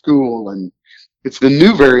mats at the school. And it's the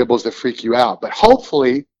new variables that freak you out. But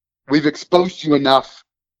hopefully we've exposed you enough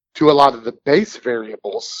to a lot of the base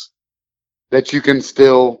variables that you can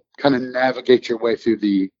still kind of navigate your way through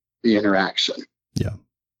the interaction. Yeah.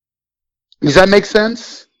 Does that make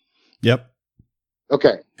sense? Yep.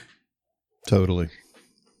 Okay. Totally.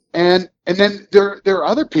 And then there are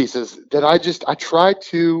other pieces that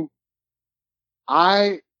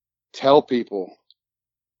I tell people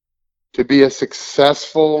to be a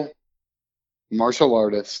successful martial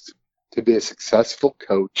artist, to be a successful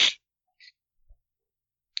coach,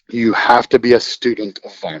 you have to be a student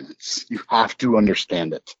of violence. You have to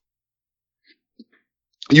understand it.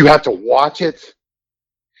 You have to watch it.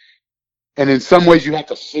 And in some ways you have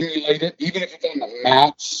to simulate it, even if it's on the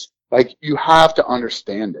mats. Like, you have to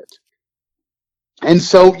understand it. And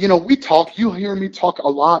so, you'll hear me talk a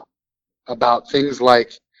lot about things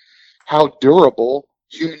like how durable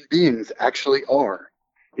human beings actually are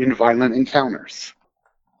in violent encounters.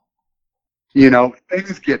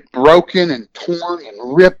 Things get broken and torn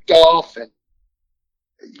and ripped off, and,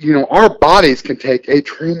 our bodies can take a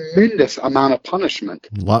tremendous amount of punishment.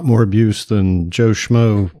 A lot more abuse than Joe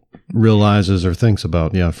Schmo realizes or thinks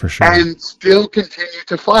about. Yeah, for sure. And still continue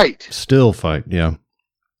to fight. Still fight. Yeah.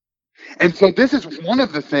 And so this is one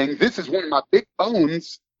of my big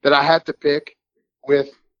bones that I had to pick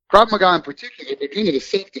with Krav Maga in particular, but kind of the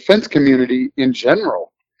self-defense community in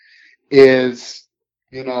general is,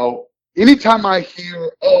 anytime I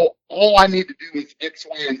hear, oh, all I need to do is X,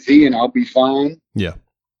 Y, and Z and I'll be fine. Yeah.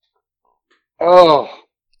 Oh.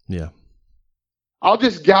 Yeah. I'll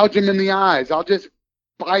just gouge them in the eyes. I'll just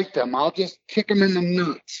bite them. I'll just kick them in the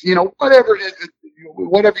nuts. Whatever it is,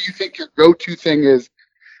 whatever you think your go-to thing is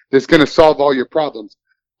that's going to solve all your problems.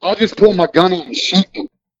 I'll just pull my gun out and shoot them.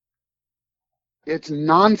 It's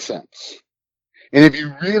nonsense. And if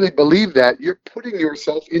you really believe that, you're putting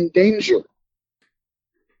yourself in danger.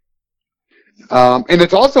 And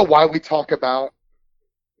it's also why we talk about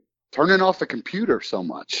turning off the computer so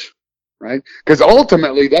much, right? Because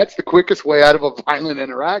ultimately, that's the quickest way out of a violent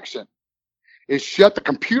interaction, is shut the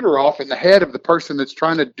computer off in the head of the person that's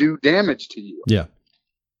trying to do damage to you. Yeah.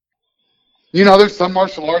 There's some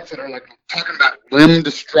martial arts that are like talking about limb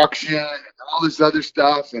destruction and all this other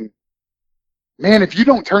stuff. And man, if you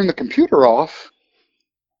don't turn the computer off,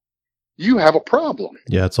 you have a problem.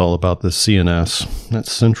 Yeah, it's all about the CNS, that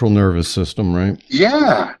central nervous system, right?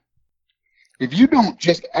 Yeah. If you don't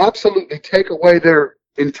just absolutely take away their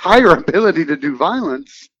entire ability to do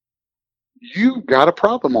violence, you've got a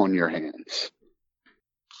problem on your hands.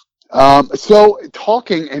 So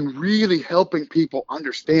talking and really helping people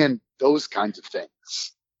understand those kinds of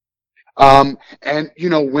things. And,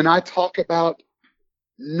 when I talk about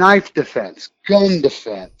knife defense, gun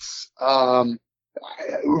defense,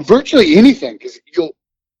 virtually anything, because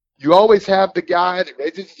you always have the guy that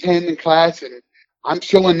raises his hand in class and I'm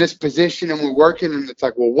showing this position and we're working, and it's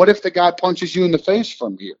like, well, what if the guy punches you in the face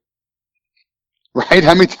from here? Right?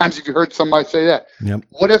 How many times have you heard somebody say that? Yep.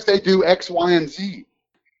 What if they do X, Y, and Z?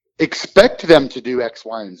 Expect them to do X,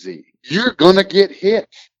 Y, and Z. You're going to get hit.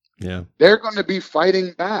 Yeah. They're going to be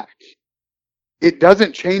fighting back. It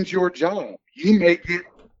doesn't change your job. You may get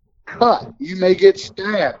cut. You may get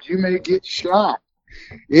stabbed. You may get shot.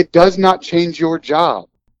 It does not change your job.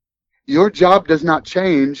 Your job does not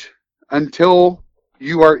change until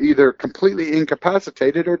you are either completely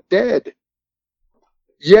incapacitated or dead.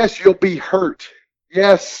 Yes, you'll be hurt.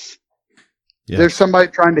 Yes, there's somebody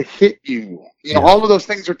trying to hit you. You know, all of those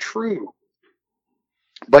things are true.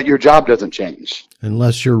 But your job doesn't change.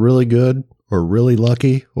 Unless you're really good or really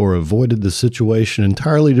lucky or avoided the situation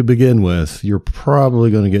entirely to begin with, you're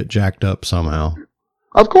probably going to get jacked up somehow.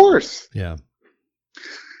 Of course. Yeah.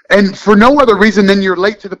 And for no other reason than you're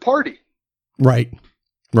late to the party. Right.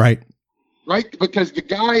 Right. Right? Because the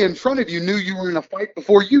guy in front of you knew you were in a fight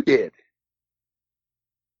before you did.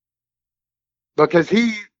 Because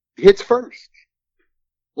he hits first.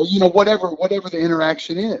 Or, you know, whatever the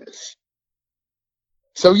interaction is.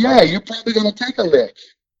 So, yeah, you're probably going to take a lick.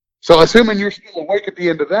 So, assuming you're still awake at the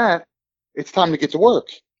end of that, it's time to get to work.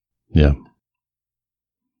 Yeah.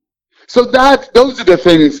 So those are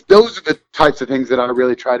the types of things that I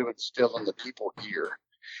really try to instill in the people here.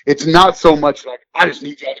 It's not so much like, I just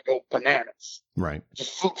need y'all to go bananas. Right.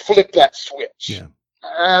 Just flip that switch. Yeah.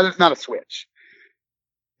 There's not a switch.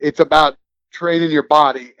 It's about training your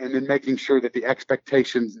body and then making sure that the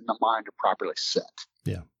expectations in the mind are properly set.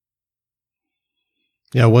 Yeah.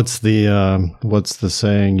 Yeah, what's the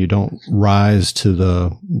saying? You don't rise to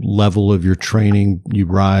the level of your training, you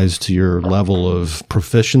rise to your level of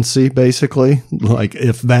proficiency, basically. Like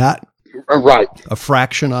if that, right, a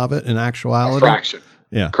fraction of it in actuality. A fraction.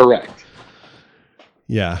 Yeah. Correct.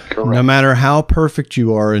 Yeah. Correct. No matter how perfect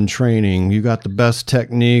you are in training, you got the best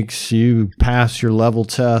techniques, you pass your level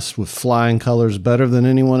test with flying colors better than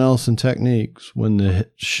anyone else in techniques. When the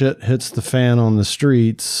shit hits the fan on the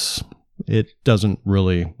streets, it doesn't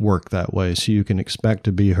really work that way. So you can expect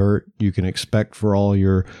to be hurt. You can expect for all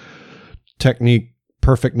your technique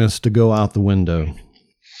perfectness to go out the window.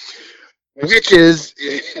 Which is,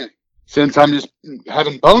 since I'm just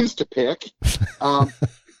having bones to pick,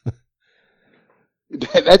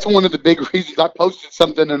 that's one of the big reasons I posted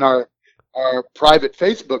something in our private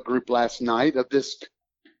Facebook group last night of this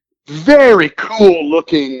very cool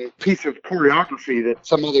looking piece of choreography that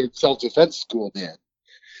some other self-defense school did.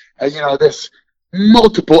 And, you know, this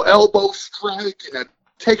multiple elbow strike and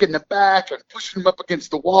taking the back and pushing them up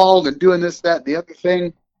against the wall and doing this, that, and the other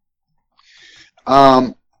thing.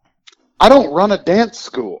 I don't run a dance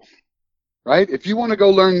school, right? If you want to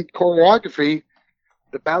go learn choreography,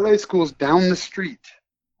 the ballet school's down the street.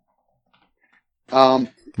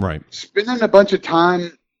 Right. Spending a bunch of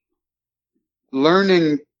time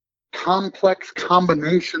learning complex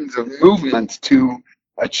combinations of movements to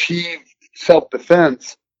achieve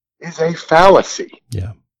self-defense is a fallacy.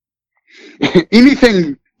 Yeah.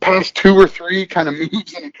 Anything past 2 or 3 kind of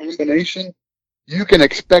moves in a combination, you can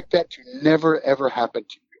expect that to never, ever happen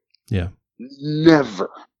to you. Yeah.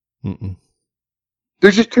 Never. Mm-mm.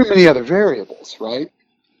 There's just too many other variables, right?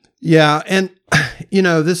 Yeah. And, you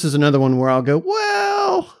know, this is another one where I'll go,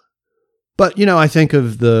 well, but, you know, I think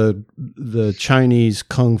of the Chinese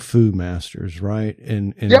Kung Fu masters, right?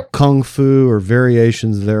 And Yep. Kung Fu or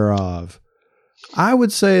variations thereof. I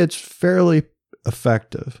would say it's fairly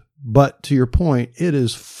effective, but to your point, it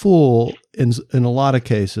is full in a lot of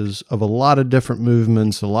cases of a lot of different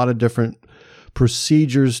movements, a lot of different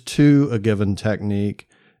procedures to a given technique.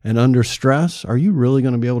 And under stress, are you really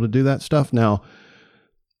going to be able to do that stuff? Now,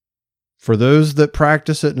 for those that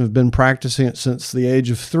practice it and have been practicing it since the age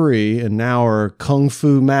of 3 and now are Kung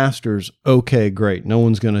Fu masters, okay, great. No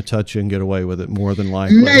one's going to touch you and get away with it more than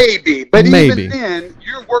likely. Maybe, but Maybe. even then,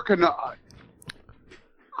 you're working on...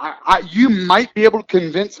 you might be able to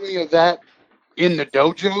convince me of that in the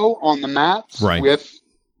dojo on the mats, right?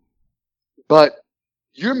 But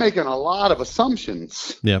you're making a lot of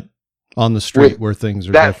assumptions. Yep, on the street where things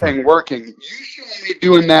are that different. Thing working. You should be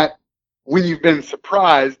doing that when you've been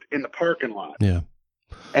surprised in the parking lot. Yeah,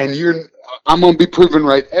 and I'm going to be proven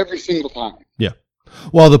right every single time. Yeah.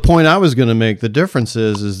 Well, the point I was going to make, the difference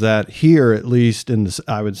is that here, at least in this,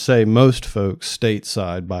 I would say most folks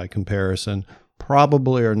stateside by comparison,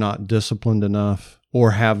 probably are not disciplined enough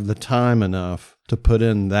or have the time enough to put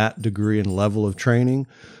in that degree and level of training.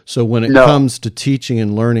 So when it comes to teaching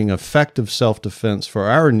and learning effective self-defense for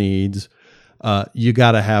our needs, you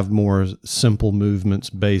got to have more simple movements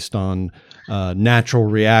based on natural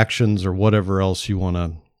reactions or whatever else you want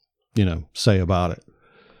to, you know, say about it.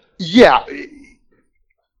 Yeah.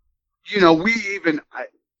 You know,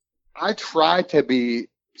 I try to be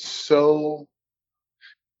so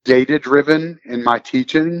data driven in my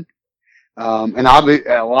teaching. And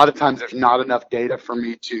a lot of times there's not enough data for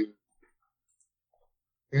me to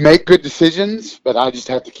make good decisions, but I just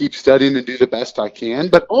have to keep studying and do the best I can.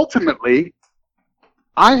 But ultimately,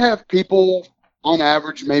 I have people on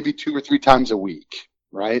average maybe 2 or 3 times a week,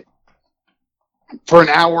 right? For an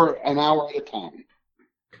hour at a time.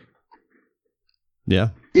 Yeah.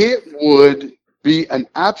 It would be an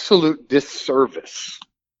absolute disservice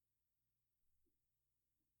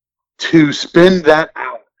to spend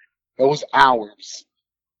those hours,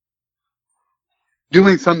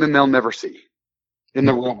 doing something they'll never see in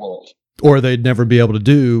the real world. Or they'd never be able to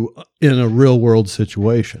do in a real world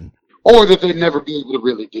situation. Or that they'd never be able to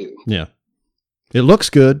really do. Yeah. It looks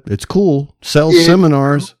good. It's cool. Sells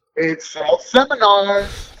seminars. It sells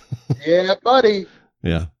seminars. Yeah, buddy.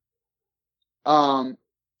 Yeah.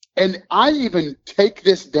 And I even take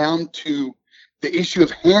this down to the issue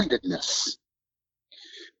of handedness.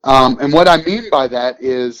 And what I mean by that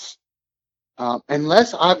is,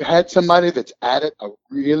 unless I've had somebody that's at it a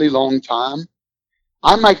really long time,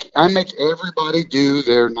 I make everybody do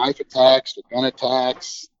their knife attacks, their gun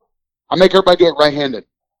attacks. I make everybody do it right-handed.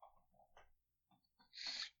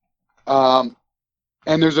 And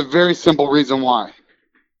there's a very simple reason why.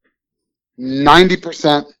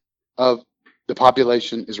 90% of the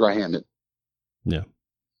population is right-handed. Yeah.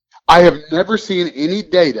 I have never seen any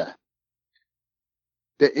data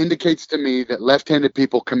that indicates to me that left-handed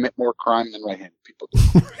people commit more crime than right-handed people do.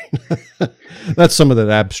 That's some of that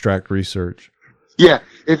abstract research. Yeah.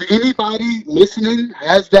 If anybody listening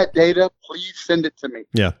has that data, please send it to me.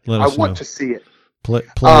 Yeah. I want to see it. Play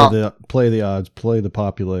the odds, play the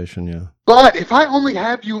population. Yeah. But if I only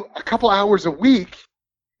have you a couple hours a week,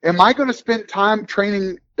 am I going to spend time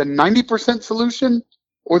training the 90% solution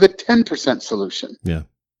or the 10% solution? Yeah.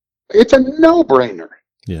 It's a no-brainer.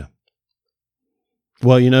 Yeah.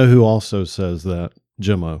 Well, you know who also says that?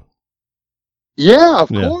 Jimmo. Yeah, of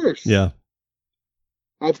course. Yeah.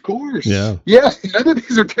 Of course. Yeah. Yeah. None of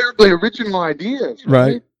these are terribly original ideas.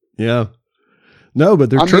 Right. Yeah. No, but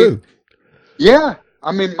they're true. Yeah.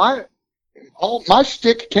 I mean, my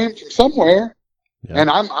shtick came from somewhere. Yeah. And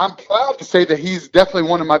I'm proud to say that he's definitely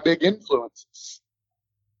one of my big influences.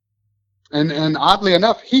 And oddly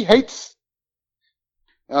enough, he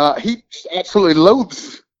absolutely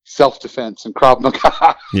loathes self-defense and Krav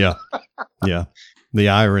Maga. Yeah. Yeah. The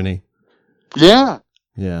irony. Yeah.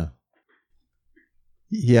 Yeah.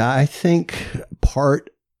 Yeah. I think part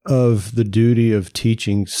of the duty of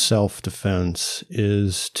teaching self-defense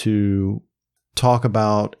is to talk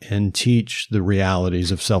about and teach the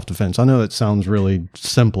realities of self-defense. I know it sounds really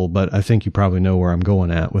simple, but I think you probably know where I'm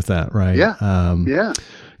going at with that, right? Yeah. Yeah.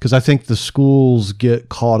 Because I think the schools get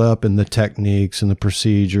caught up in the techniques and the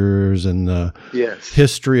procedures and the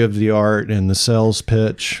history of the art and the sales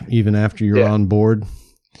pitch, even after you're on board.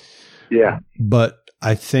 Yeah. But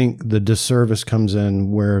I think the disservice comes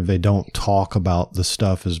in where they don't talk about the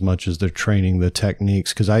stuff as much as they're training the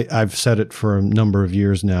techniques. Because I've said it for a number of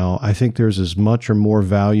years now. I think there's as much or more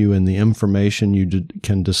value in the information you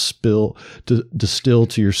can distill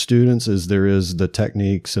to your students as there is the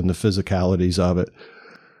techniques and the physicalities of it.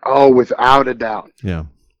 Oh, without a doubt. Yeah.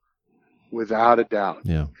 Without a doubt.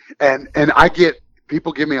 Yeah. And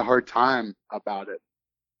people give me a hard time about it.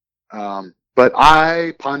 But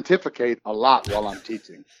I pontificate a lot while I'm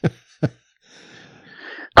teaching.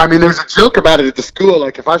 I mean, there's a joke about it at the school.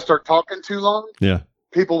 Like, if I start talking too long,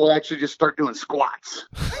 people will actually just start doing squats.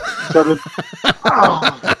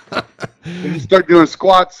 They start doing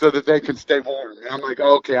squats so that they can stay warm. And I'm like,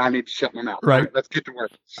 okay, I need to shut my mouth. Right. All right, let's get to work.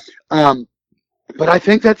 But I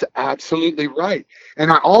think that's absolutely right.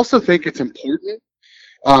 And I also think it's important.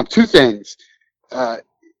 2 things.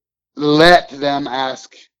 Let them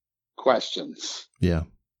ask questions. Yeah.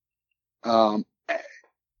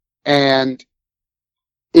 And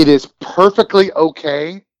it is perfectly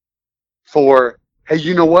okay for, hey,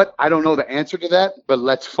 you know what? I don't know the answer to that, but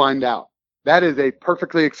let's find out. That is a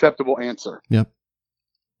perfectly acceptable answer. Yep.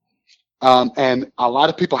 And a lot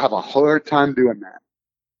of people have a hard time doing that.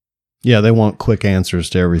 Yeah, they want quick answers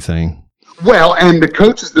to everything. Well, and the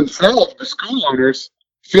coaches themselves, the school owners,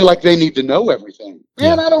 feel like they need to know everything.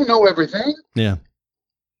 Man, I don't know everything. Yeah.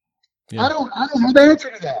 I don't know the answer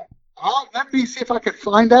to that. Let me see if I can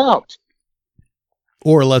find out.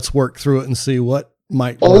 Or let's work through it and see what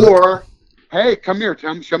might work. Or, hey, come here,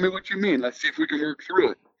 show me what you mean. Let's see if we can work through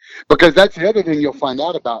it. Because that's the other thing you'll find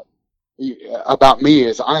out about me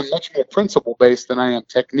is I'm much more principle-based than I am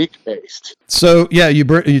technique-based. So, yeah,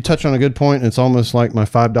 you touch on a good point. It's almost like my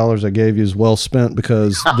 $5 I gave you is well spent,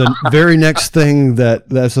 because the very next thing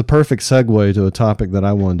that's a perfect segue to a topic that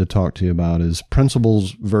I wanted to talk to you about is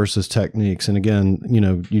principles versus techniques. And again,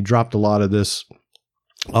 you dropped a lot of this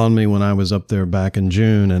on me when I was up there back in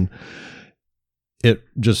June. And it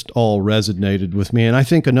just all resonated with me. And I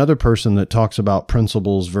think another person that talks about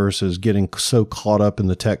principles versus getting so caught up in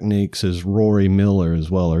the techniques is Rory Miller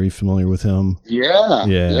as well. Are you familiar with him?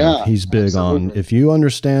 Yeah. He's big Absolutely. on, if you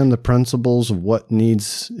understand the principles of what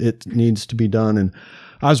needs to be done. And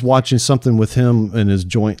I was watching something with him and his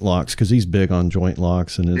joint locks, because he's big on joint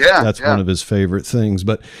locks, and that's one of his favorite things.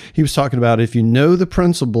 But he was talking about, if you know the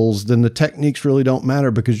principles, then the techniques really don't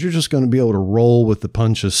matter, because you're just going to be able to roll with the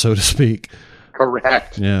punches, so to speak.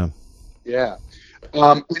 Correct. Yeah.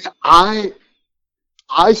 I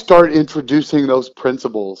started introducing those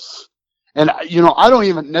principles, and I don't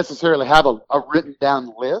even necessarily have a written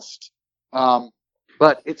down list,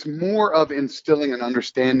 but it's more of instilling an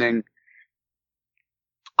understanding.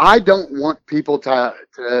 I don't want people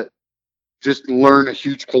to just learn a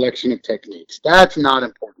huge collection of techniques. That's not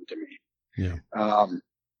important to me. Yeah.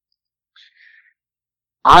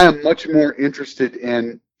 I am much more interested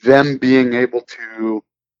in them being able to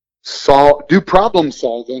do problem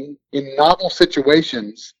solving in novel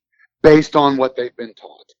situations based on what they've been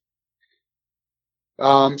taught.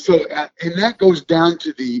 And that goes down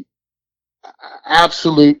to the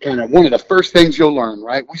absolute kind of one of the first things you'll learn,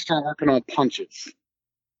 right? We start working on punches.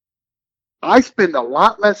 I spend a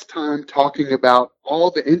lot less time talking about all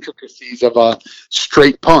the intricacies of a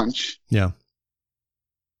straight punch. Yeah.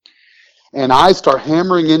 And I start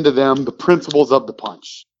hammering into them the principles of the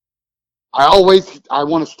punch. I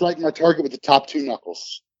want to strike my target with the top two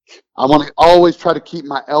knuckles. I want to always try to keep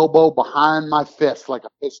my elbow behind my fist like a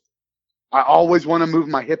fist. I always want to move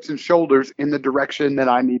my hips and shoulders in the direction that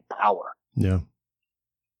I need power. Yeah.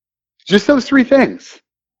 Just those three things.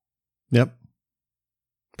 Yep.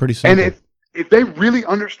 Pretty simple. And if they really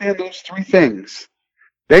understand those three things,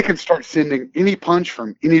 they can start sending any punch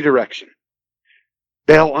from any direction.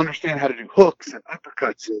 They'll understand how to do hooks and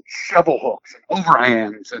uppercuts and shovel hooks and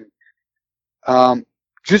overhands, and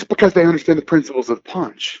just because they understand the principles of the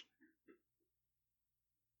punch.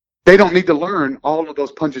 They don't need to learn all of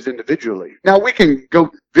those punches individually. Now, we can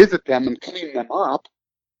go visit them and clean them up,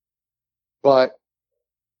 but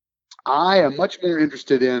I am much more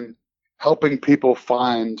interested in helping people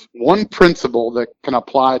find one principle that can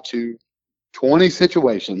apply to 20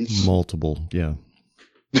 situations. Multiple, yeah.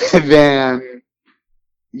 Than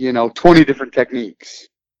 20 different techniques.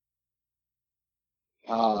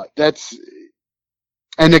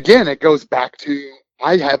 And again, it goes back to,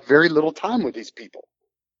 I have very little time with these people.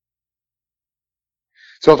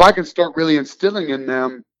 So if I can start really instilling in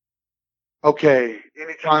them, okay,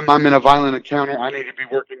 anytime I'm in a violent encounter, I need to be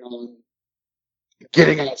working on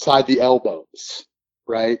getting outside the elbows,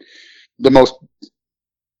 right? The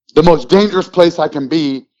most dangerous place I can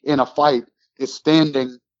be in a fight is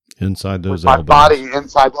standing inside those with elbows. my body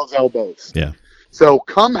inside those elbows. Yeah. So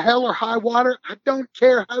come hell or high water, I don't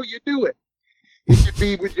care how you do it. It could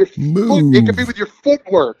be with your foot. It could be with your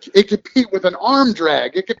footwork. It could be with an arm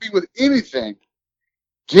drag. It could be with anything.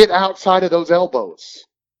 Get outside of those elbows.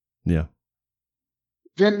 Yeah.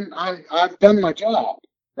 Then I've done my job,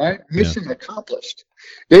 right? Mission accomplished.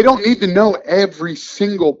 They don't need to know every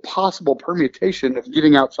single possible permutation of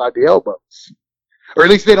getting outside the elbows. Or at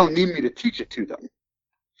least they don't need me to teach it to them.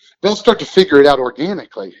 They'll start to figure it out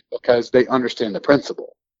organically because they understand the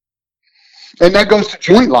principle. And that goes to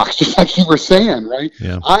joint locks, just like you were saying, right?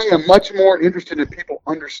 Yeah. I am much more interested in people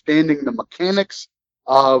understanding the mechanics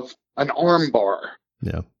of an arm bar.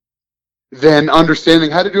 Yeah. Than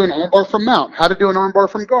understanding how to do an arm bar from mount, how to do an arm bar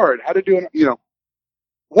from guard, how to do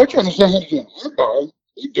once you understand how to do an arm bar,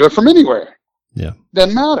 you can do it from anywhere. Yeah.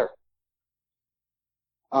 Doesn't matter.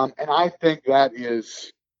 And I think that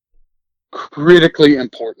is critically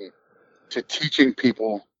important to teaching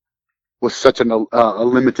people with such a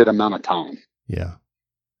limited amount of time. Yeah.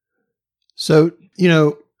 So,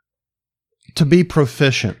 to be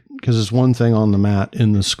proficient, because it's one thing on the mat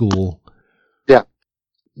in the school. Yeah.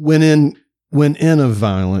 When in a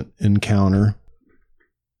violent encounter,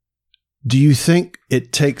 do you think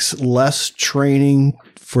it takes less training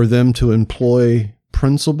for them to employ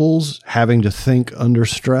principles, having to think under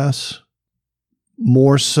stress,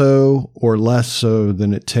 more so or less so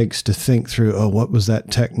than it takes to think through, what was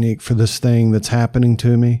that technique for this thing that's happening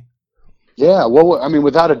to me? Yeah, well, I mean,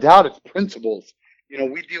 without a doubt, it's principles.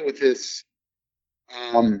 We deal with this.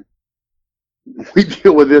 We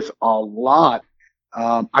deal with this a lot.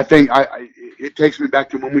 I think it takes me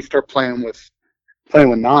back to when we start playing with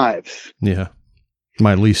knives. Yeah,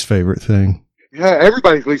 my least favorite thing. Yeah,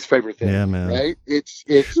 everybody's least favorite thing. Yeah, man. Right? It's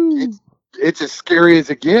as scary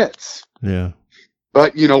as it gets. Yeah.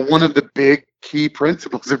 But one of the big key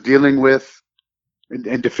principles of dealing with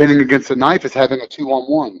and defending against a knife is having a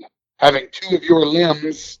 2-on-1, having two of your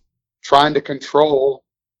limbs trying to control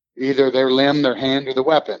either their limb, their hand, or the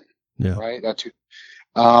weapon. Yeah. Right.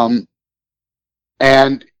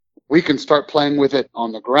 And we can start playing with it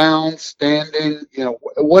on the ground, standing,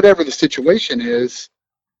 whatever the situation is.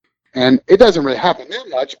 And it doesn't really happen that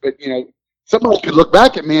much, but somebody could look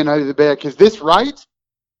back at me and I'd be like, is this right?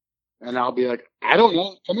 And I'll be like, I don't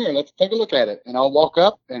know. Come here, let's take a look at it. And I'll walk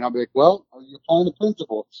up and I'll be like, well, are you applying the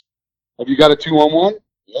principles? Have you got a 2-on-1?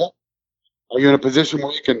 Yeah. Are you in a position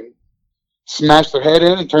where you can smash their head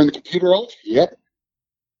in and turn the computer off? Yep.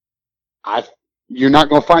 You're not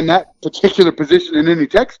going to find that particular position in any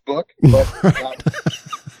textbook, but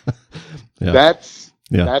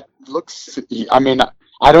that looks,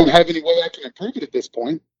 I don't have any way I can improve it at this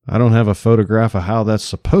point. I don't have a photograph of how that's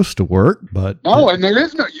supposed to work, but... No, and there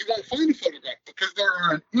is no, you won't find a photograph because there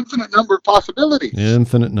are an infinite number of possibilities.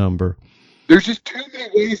 Infinite number. There's just too many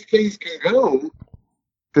ways things can go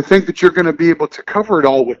to think that you're going to be able to cover it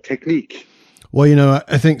all with technique. Well,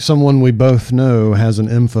 I think someone we both know has an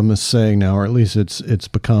infamous saying now, or at least it's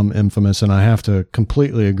become infamous, and I have to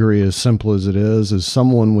completely agree, as simple as it is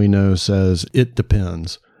someone we know says, it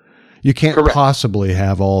depends. You can't Correct. possibly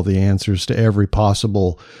have all the answers to every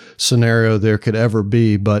possible scenario there could ever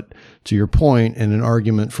be, but to your point, in an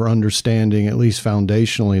argument for understanding, at least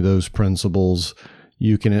foundationally, those principles,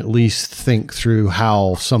 you can at least think through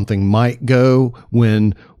how something might go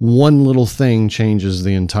when one little thing changes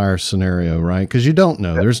the entire scenario, right? Because you don't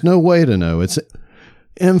know. There's no way to know. It's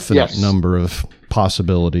infinite number of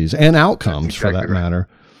possibilities and outcomes for that matter.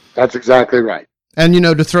 That's exactly right. And,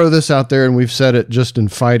 to throw this out there, and we've said it just in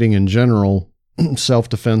fighting in general,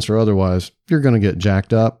 self-defense or otherwise, you're going to get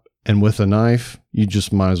jacked up. And with a knife, you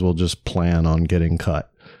just might as well just plan on getting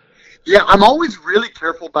cut. Yeah, I'm always really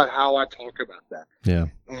careful about how I talk about that. Yeah.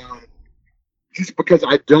 Just because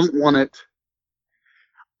I don't want it.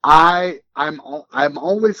 I'm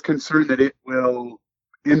always concerned that it will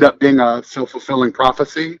end up being a self-fulfilling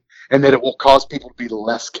prophecy and that it will cause people to be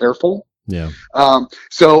less careful. Yeah.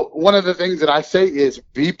 So one of the things that I say is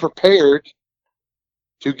be prepared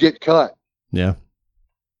to get cut. Yeah.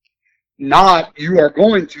 Not you are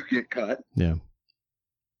going to get cut. Yeah.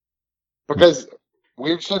 Because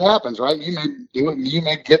weird shit happens, right? You may do it, you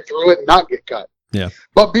may get through it and not get cut. Yeah.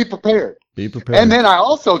 But be prepared. Be prepared. And then I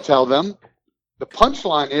also tell them the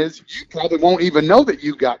punchline is you probably won't even know that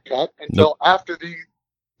you got cut until after the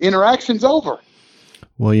interaction's over.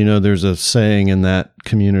 Well, there's a saying in that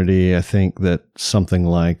community, I think, that something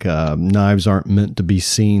like knives aren't meant to be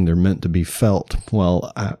seen, they're meant to be felt.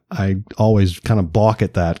 Well, I always kind of balk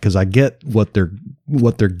at that because I get what they're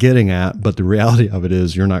getting at, but the reality of it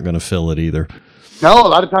is you're not going to feel it either. No, a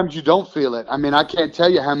lot of times you don't feel it. I mean, I can't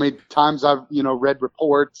tell you how many times I've, read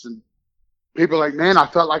reports and people are like, man, I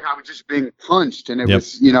felt like I was just being punched and it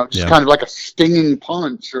was, kind of like a stinging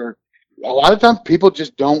punch. Or a lot of times people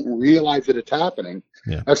just don't realize that it's happening,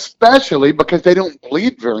 especially because they don't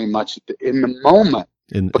bleed very much in the moment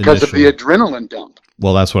because of the adrenaline dump.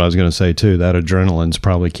 Well, that's what I was going to say too. That adrenaline's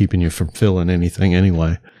probably keeping you from feeling anything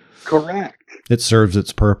anyway. Correct. It serves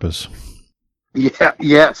its purpose. Yeah.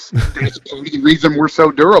 Yes. That's part of the reason we're so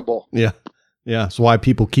durable. Yeah. Yeah. It's why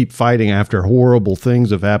people keep fighting after horrible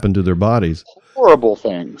things have happened to their bodies. Horrible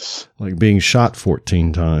things. Like being shot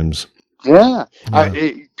 14 times. Yeah.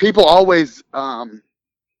 People always,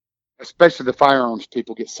 especially the firearms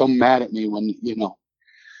people, get so mad at me when,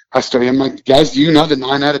 I'm like, guys, do you know that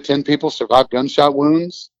 9 out of 10 people survive gunshot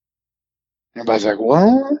wounds? Everybody's like,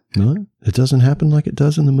 what? No, it doesn't happen like it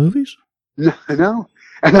does in the movies? No.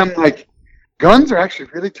 And I'm like, guns are actually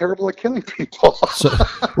really terrible at killing people.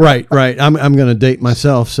 Right. I'm going to date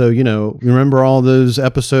myself. So, remember all those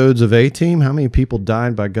episodes of A-Team? How many people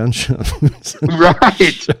died by gunshot wounds?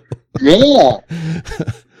 Right. Yeah.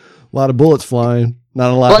 A lot of bullets flying.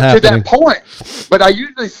 Not a lot happening. But to that point, but I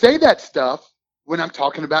usually say that stuff when I'm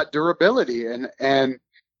talking about durability and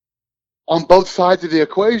on both sides of the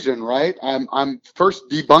equation, right? I'm first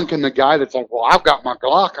debunking the guy that's like, well, I've got my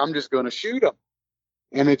Glock. I'm just going to shoot him.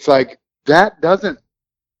 And it's like, the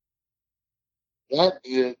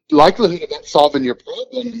likelihood of that solving your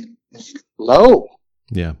problem is low.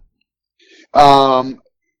 Yeah.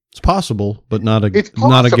 It's possible, but not a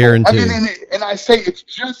guarantee. I mean, and I say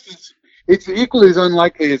it's equally as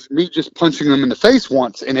unlikely as me just punching them in the face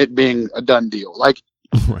once and it being a done deal. Like,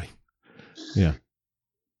 right. Yeah.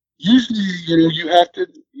 Usually, you have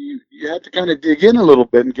to kind of dig in a little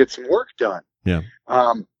bit and get some work done. Yeah.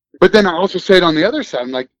 But then I also say it on the other side.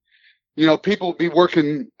 I'm like, people will be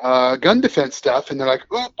working gun defense stuff, and they're like,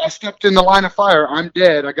 oh, I stepped in the line of fire. I'm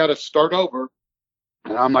dead. I got to start over.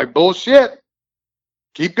 And I'm like, bullshit.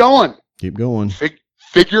 Keep going. Keep going.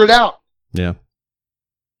 Figure it out. Yeah.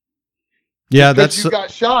 Yeah, because you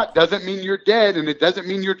got shot doesn't mean you're dead, and it doesn't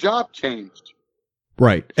mean your job changed.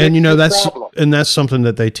 right. And that's something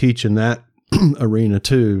that they teach in that arena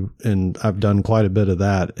too. And I've done quite a bit of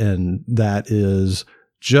that. And that is,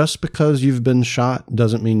 just because you've been shot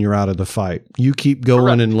doesn't mean you're out of the fight. You keep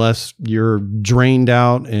going. Correct. Unless you're drained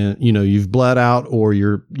out and, you've bled out, or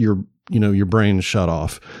your brain's shut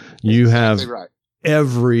off. You have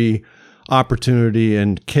every opportunity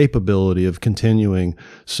and capability of continuing.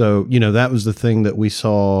 So, that was the thing that we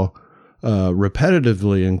saw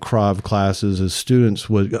repetitively in Krav classes as students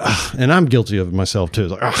would, and I'm guilty of it myself too.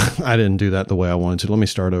 It's like, I didn't do that the way I wanted to. Let me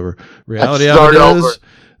start over. Reality of it is,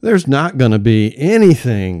 there's not going to be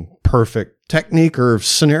anything perfect technique or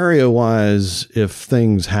scenario wise if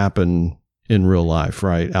things happen in real life,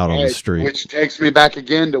 right? Out on the street. Which takes me back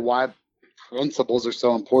again to why principles are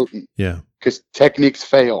so important. Yeah. Because techniques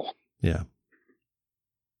fail. Yeah.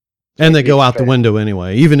 And they go out the window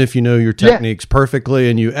anyway. Even if you know your techniques perfectly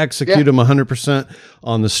and you execute them 100%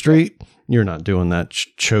 on the street, you're not doing that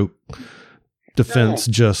choke defense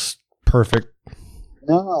just perfect.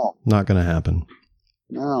 No. Not going to happen.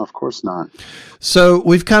 No, of course not. So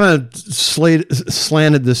we've kind of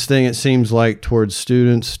slanted this thing, it seems like, towards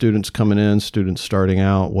students coming in, students starting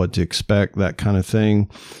out, what to expect, that kind of thing.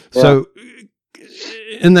 Yeah. So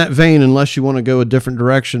in that vein, unless you want to go a different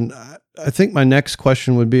direction, I think my next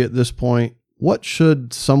question would be at this point, what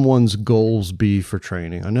should someone's goals be for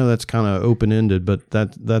training? I know that's kind of open-ended, but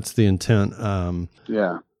that's the intent.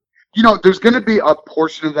 Yeah. There's going to be a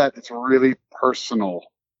portion of that that's really personal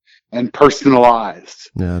and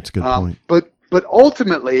personalized. Yeah, that's a good point. But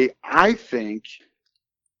ultimately, I think,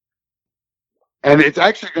 and it's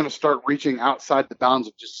actually going to start reaching outside the bounds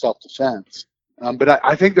of just self-defense. But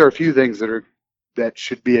I think there are a few things that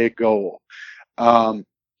should be a goal.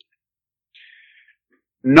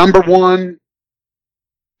 Number one,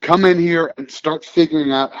 come in here and start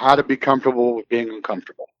figuring out how to be comfortable with being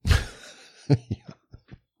uncomfortable.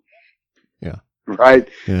 Yeah. Right?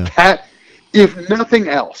 Yeah. That, if nothing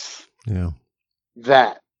else,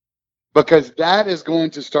 because that is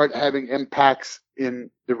going to start having impacts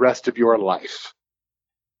in the rest of your life.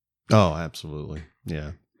 Oh, absolutely.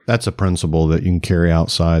 Yeah. That's a principle that you can carry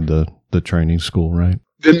outside the training school, right?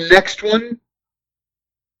 The next one,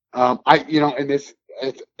 and this,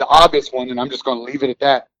 it's the obvious one, and I'm just going to leave it at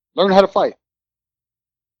that. Learn how to fight.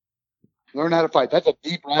 Learn how to fight. That's a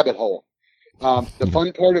deep rabbit hole. The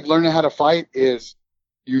fun part of learning how to fight is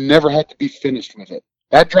you never have to be finished with it.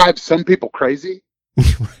 That drives some people crazy.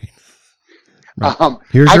 Right.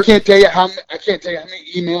 I can't tell you how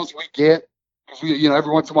many emails we get.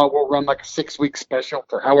 Every once in a while we'll run like a 6-week special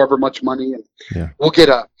for however much money, and we'll get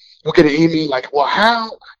an email like, "Well,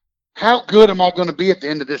 how good am I going to be at the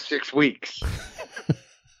end of this 6 weeks?"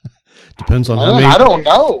 Depends on how many. I don't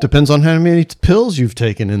know. Depends on how many pills you've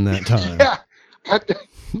taken in that time. Yeah,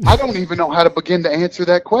 I don't even know how to begin to answer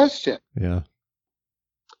that question. Yeah,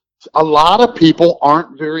 a lot of people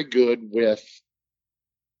aren't very good with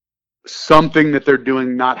something that they're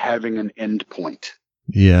doing not having an end point.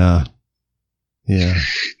 Yeah. Yeah.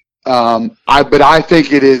 But I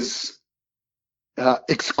think it is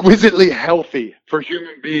exquisitely healthy for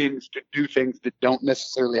human beings to do things that don't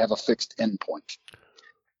necessarily have a fixed end point.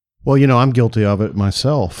 Well, I'm guilty of it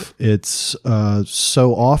myself. It's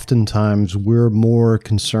so oftentimes we're more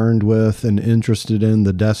concerned with and interested in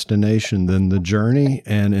the destination than the journey.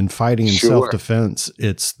 And in fighting and self-defense,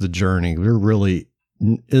 it's the journey. There really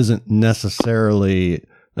isn't necessarily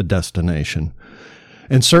a destination.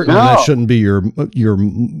 And certainly that shouldn't be your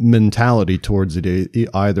mentality towards it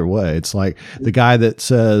either way. It's like the guy that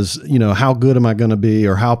says, how good am I going to be,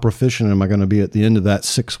 or how proficient am I going to be at the end of that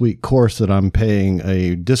 6-week course that I'm paying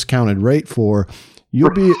a discounted rate for? You'll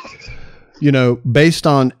be, based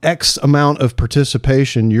on X amount of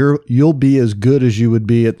participation, you'll be as good as you would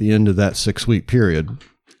be at the end of that 6-week period.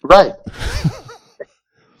 Right.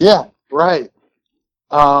 Yeah. Right.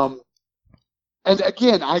 And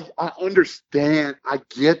again, I understand. I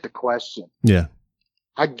get the question. Yeah.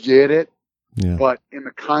 I get it. Yeah. But in the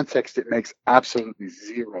context, it makes absolutely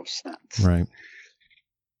zero sense. Right.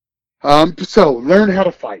 So learn how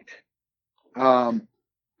to fight. The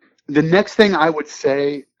next thing I would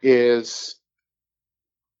say is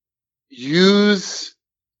use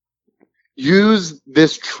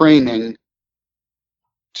this training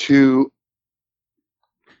to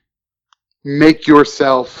make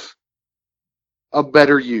yourself a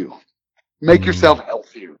better you. Make yourself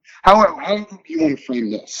healthier. However do you want to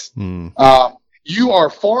frame this? You are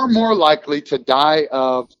far more likely to die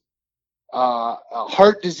of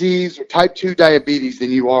heart disease or type 2 diabetes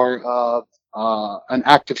than you are of an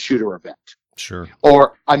active shooter event. Sure.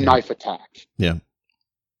 or a knife attack. Yeah.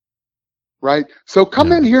 Right. So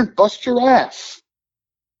come in here and bust your ass.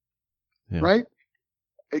 Yeah. Right.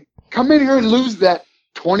 Come in here and lose that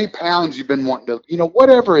 20 pounds you've been wanting to,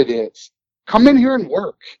 whatever it is. Come in here and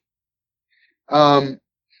work.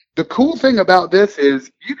 The cool thing about this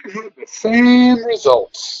is you can have the same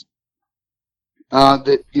results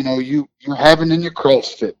that you're having in your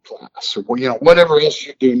CrossFit class, or whatever else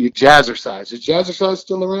you're doing. Your jazzercise. Is jazzercise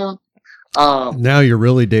still around? Now you're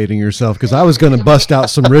really dating yourself, because I was going to bust out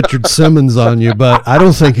some Richard Simmons on you, but I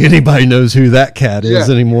don't think anybody knows who that cat is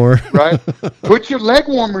anymore. Right. Put your leg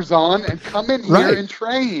warmers on and come in here and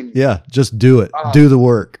train. Yeah, just do it. Do the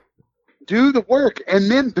work. Do the work.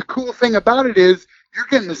 And then the cool thing about it is you're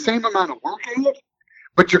getting the same amount of work in it,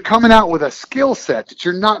 but you're coming out with a skill set that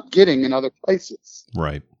you're not getting in other places.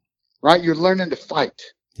 Right. Right? You're learning to fight.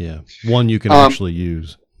 Yeah. One you can actually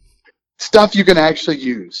use. Stuff you can actually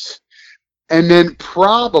use. And then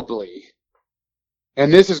probably,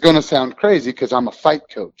 and this is going to sound crazy because I'm a fight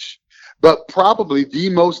coach, but probably the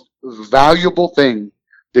most valuable thing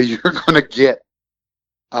that you're going to get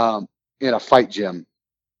in a fight gym,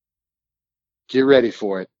 get ready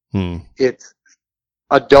for it. It's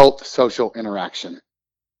adult social interaction.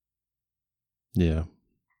 Yeah.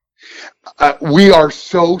 We are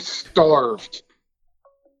so starved.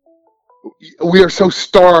 We are so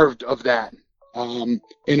starved of that in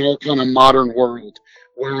our kind of modern world,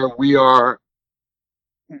 where we are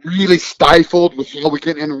really stifled with how we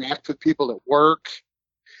can interact with people at work.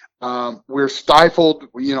 We're stifled.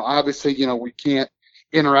 Obviously, we can't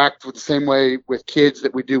interact with the same way with kids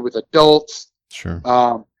that we do with adults. Sure.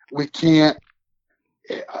 We can't.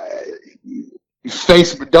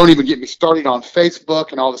 Facebook, don't even get me started on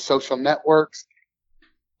Facebook and all the social networks.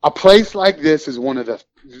 A place like this is one of the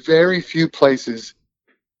very few places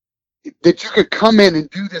that you could come in and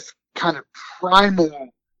do this kind of primal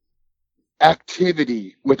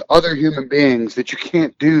activity with other human beings that you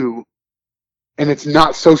can't do, and it's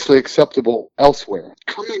not socially acceptable elsewhere.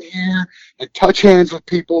 Come in here and touch hands with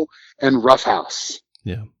people and roughhouse.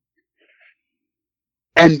 Yeah.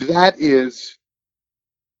 And that is,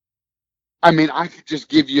 I could just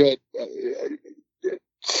give you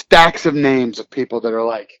stacks of names of people that are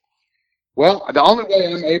like, well, the only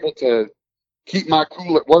way I'm able to keep my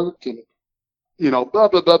cool at work and, blah, blah,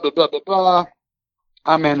 blah, blah, blah, blah, blah.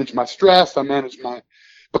 I manage my stress.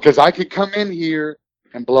 Because I could come in here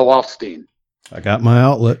and blow off steam. I got my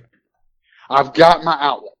outlet. I've got my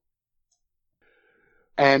outlet.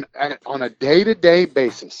 And on a day-to-day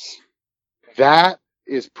basis, that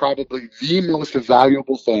is probably the most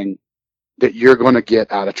valuable thing that you're going to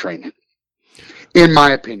get out of training, in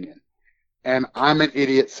my opinion. And I'm an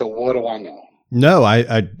idiot, so what do I know? No,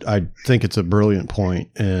 I think it's a brilliant point,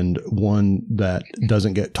 and one that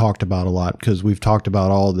doesn't get talked about a lot, because we've talked about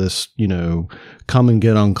all this, come and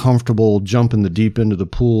get uncomfortable, jump in the deep end of the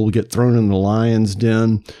pool, get thrown in the lion's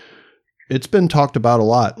den. It's been talked about a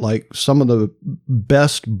lot. Like, some of the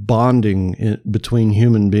best bonding between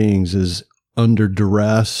human beings is under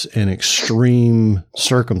duress and extreme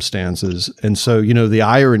circumstances. And so, the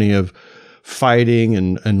irony of fighting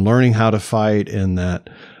and learning how to fight, and that,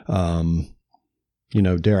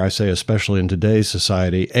 dare I say, especially in today's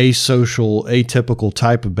society, asocial, atypical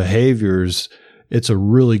type of behaviors, it's a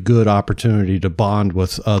really good opportunity to bond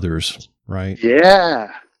with others, right?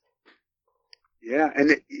 Yeah. Yeah.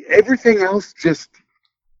 And everything else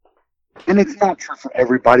and it's not true for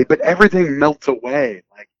everybody, but everything melts away.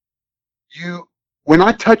 Like, when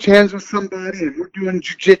I touch hands with somebody and we're doing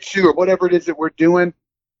jiu-jitsu or whatever it is that we're doing,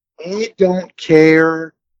 I don't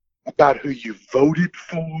care about who you voted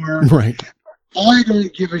for. Right. I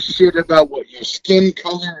don't give a shit about what your skin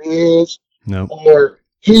color is. No. Or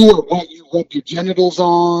who or what you rub your genitals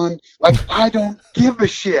on. Like, I don't give a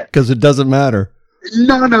shit. Because it doesn't matter.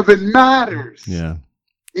 None of it matters. Yeah.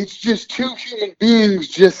 It's just two human beings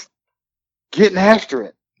just getting after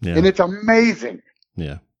it. Yeah. And it's amazing.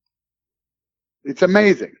 Yeah. It's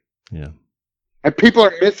amazing. Yeah. And people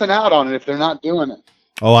are missing out on it if they're not doing it.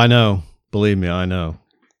 Oh, I know. Believe me, I know.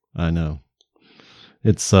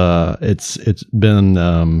 It's been,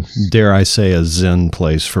 dare I say, a Zen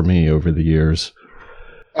place for me over the years.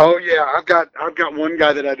 Oh yeah. I've got one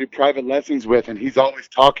guy that I do private lessons with, and he's always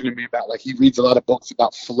talking to me about, like, he reads a lot of books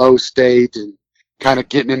about flow state and kind of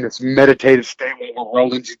getting in this meditative state while we're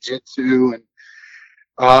rolling jiu-jitsu.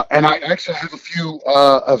 And I actually have a few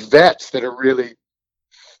vets that are really,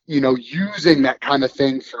 using that kind of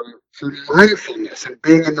thing for mindfulness and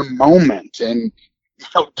being in the moment and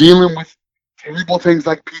dealing with terrible things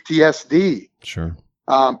like PTSD. Sure.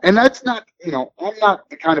 And that's not, I'm not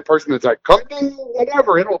the kind of person that's like, come do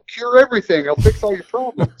whatever. It'll cure everything. It'll fix all your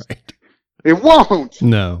problems. Right. It won't.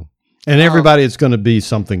 No. And everybody, it's going to be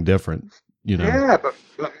something different, Yeah, but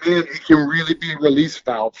man, it can really be a release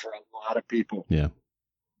valve for a lot of people. Yeah.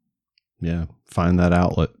 Yeah. Find that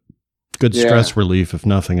outlet. Good stress relief, if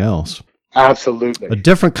nothing else. Absolutely. A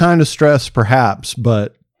different kind of stress, perhaps,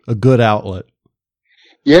 but a good outlet.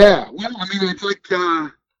 Yeah. Well, I mean, it's like,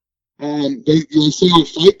 they say on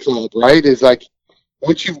Fight Club, right? Is like,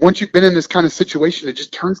 once you've been in this kind of situation, it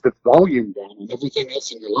just turns the volume down on everything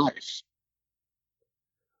else in your life.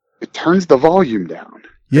 It turns the volume down.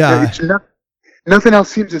 Yeah. Nothing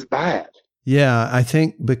else seems as bad. Yeah, I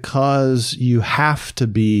think because you have to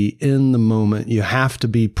be in the moment, you have to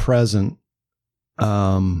be present,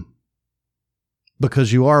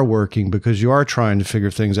 because you are working, because you are trying to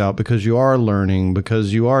figure things out, because you are learning,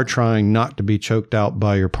 because you are trying not to be choked out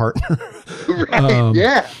by your partner. Right.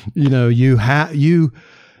 Yeah.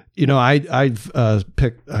 I've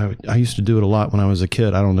picked, I used to do it a lot when I was a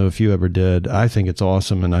kid. I don't know if you ever did. I think it's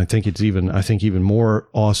awesome. And I think even more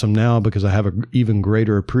awesome now because I have an even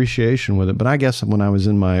greater appreciation with it. But I guess when I was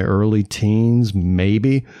in my early teens,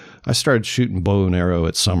 maybe I started shooting bow and arrow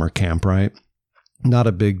at summer camp, right? Not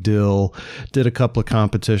a big deal. Did a couple of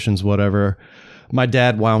competitions, whatever. My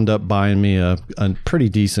dad wound up buying me a pretty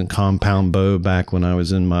decent compound bow back when I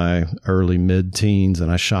was in my early mid-teens,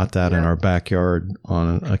 and I shot that in our backyard on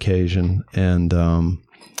an occasion. And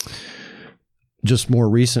just more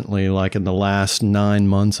recently, like in the last 9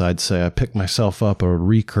 months, I'd say, I picked myself up a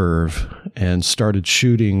recurve and started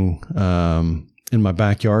shooting in my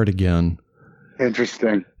backyard again.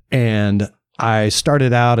 Interesting. And I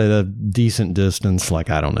started out at a decent distance, like,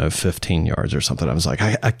 I don't know, 15 yards or something. I was like,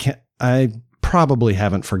 I probably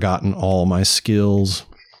haven't forgotten all my skills.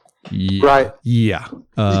 Yeah. Right. Yeah.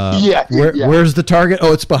 Yeah. Where's the target?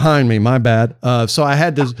 Oh, it's behind me. My bad. So I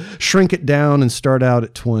had to shrink it down and start out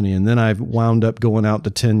at 20. And then I wound up going out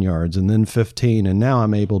to 10 yards and then 15. And now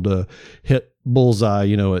I'm able to hit bullseye,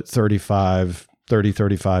 at 35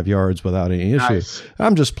 yards without any issue. Nice.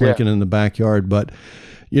 I'm just plinking in the backyard. But,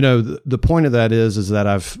 the point of that is that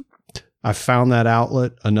I've found that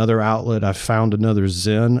outlet, another outlet. I've found another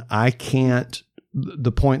zen.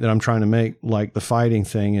 The point that I'm trying to make, like the fighting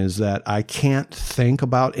thing, is that I can't think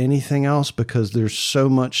about anything else because there's so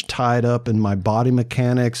much tied up in my body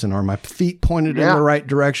mechanics. And are my feet pointed in the right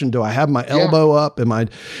direction? Do I have my elbow up? Am I,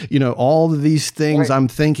 all of these things I'm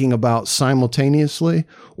thinking about simultaneously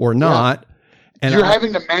or not. And you're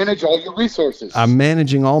having to manage all your resources. I'm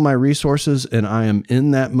managing all my resources, and I am in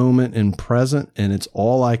that moment and present, and it's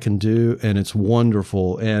all I can do, and it's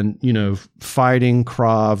wonderful. And, fighting,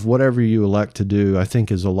 Krav, whatever you elect to do, I think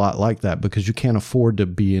is a lot like that because you can't afford to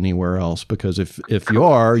be anywhere else. Because if you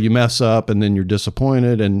are, you mess up, and then you're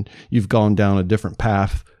disappointed, and you've gone down a different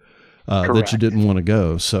path that you didn't want to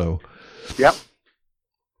go. So, Yep,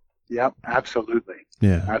 absolutely.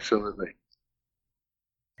 Yeah. Absolutely.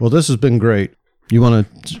 Well, this has been great. You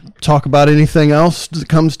want to talk about anything else that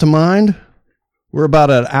comes to mind? We're about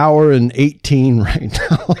an hour and 18 right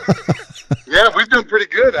now. Yeah, we've done pretty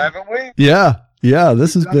good, haven't we? Yeah.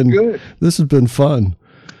 This has been fun.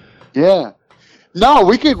 Yeah. No,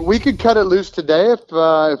 we could cut it loose today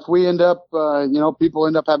if we end up, people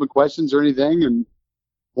end up having questions or anything and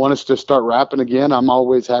want us to start rapping again. I'm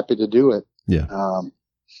always happy to do it. Yeah.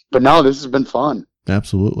 But no, this has been fun.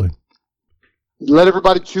 Absolutely. Let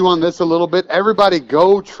everybody chew on this a little bit. Everybody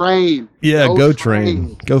go train. Yeah, go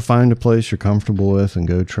train. Go find a place you're comfortable with and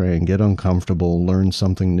go train. Get uncomfortable. Learn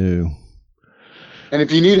something new. And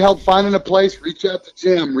if you need help finding a place, reach out to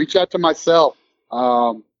Jim. Reach out to myself.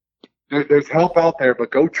 There's help out there, but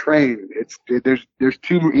go train. It's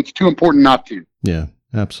too important not to. Yeah,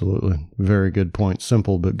 absolutely. Very good point.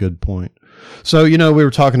 Simple but good point. So, we were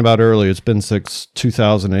talking about earlier, it's been since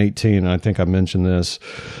 2018, and I think I mentioned this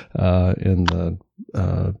in the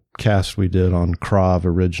cast we did on Krav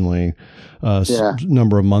originally a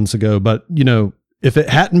number of months ago. But, if it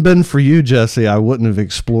hadn't been for you, Jesse, I wouldn't have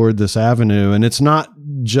explored this avenue. And it's not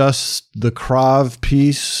just the Krav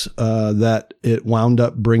piece that it wound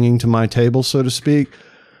up bringing to my table, so to speak.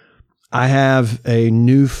 I have a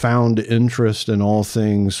newfound interest in all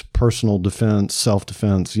things personal defense,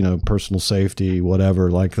 self-defense, personal safety,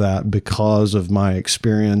 whatever like that, because of my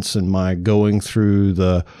experience and my going through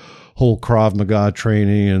the whole Krav Maga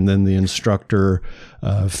training and then the instructor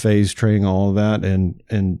phase training, all of that.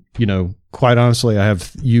 And quite honestly, I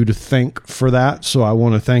have you to thank for that. So I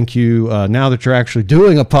want to thank you now that you're actually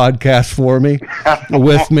doing a podcast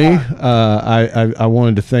with me. I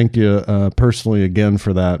wanted to thank you personally again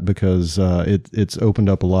for that because it's opened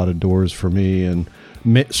up a lot of doors for me. And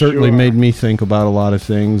certainly Sure. made me think about a lot of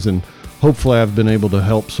things, and hopefully I've been able to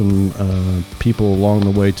help some people along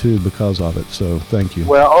the way too because of it. So thank you.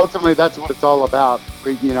 Well, ultimately, that's what it's all about.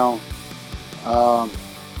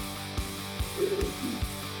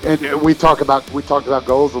 And we talked about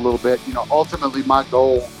goals a little bit. Ultimately, my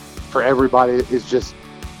goal for everybody is just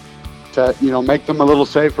to make them a little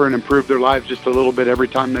safer and improve their lives just a little bit every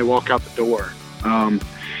time they walk out the door.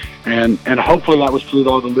 And hopefully that was true to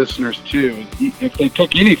all the listeners too. If they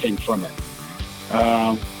took anything from it,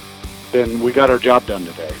 then we got our job done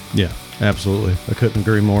today. Yeah, absolutely. I couldn't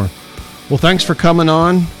agree more. Well, thanks for coming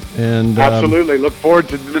on. And absolutely. Look forward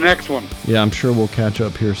to the next one. Yeah, I'm sure we'll catch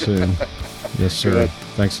up here soon. Yes, sir. Good.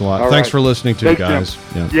 Thanks a lot. All Thanks right. for listening to Thanks, guys.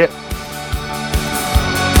 Jim. Yeah.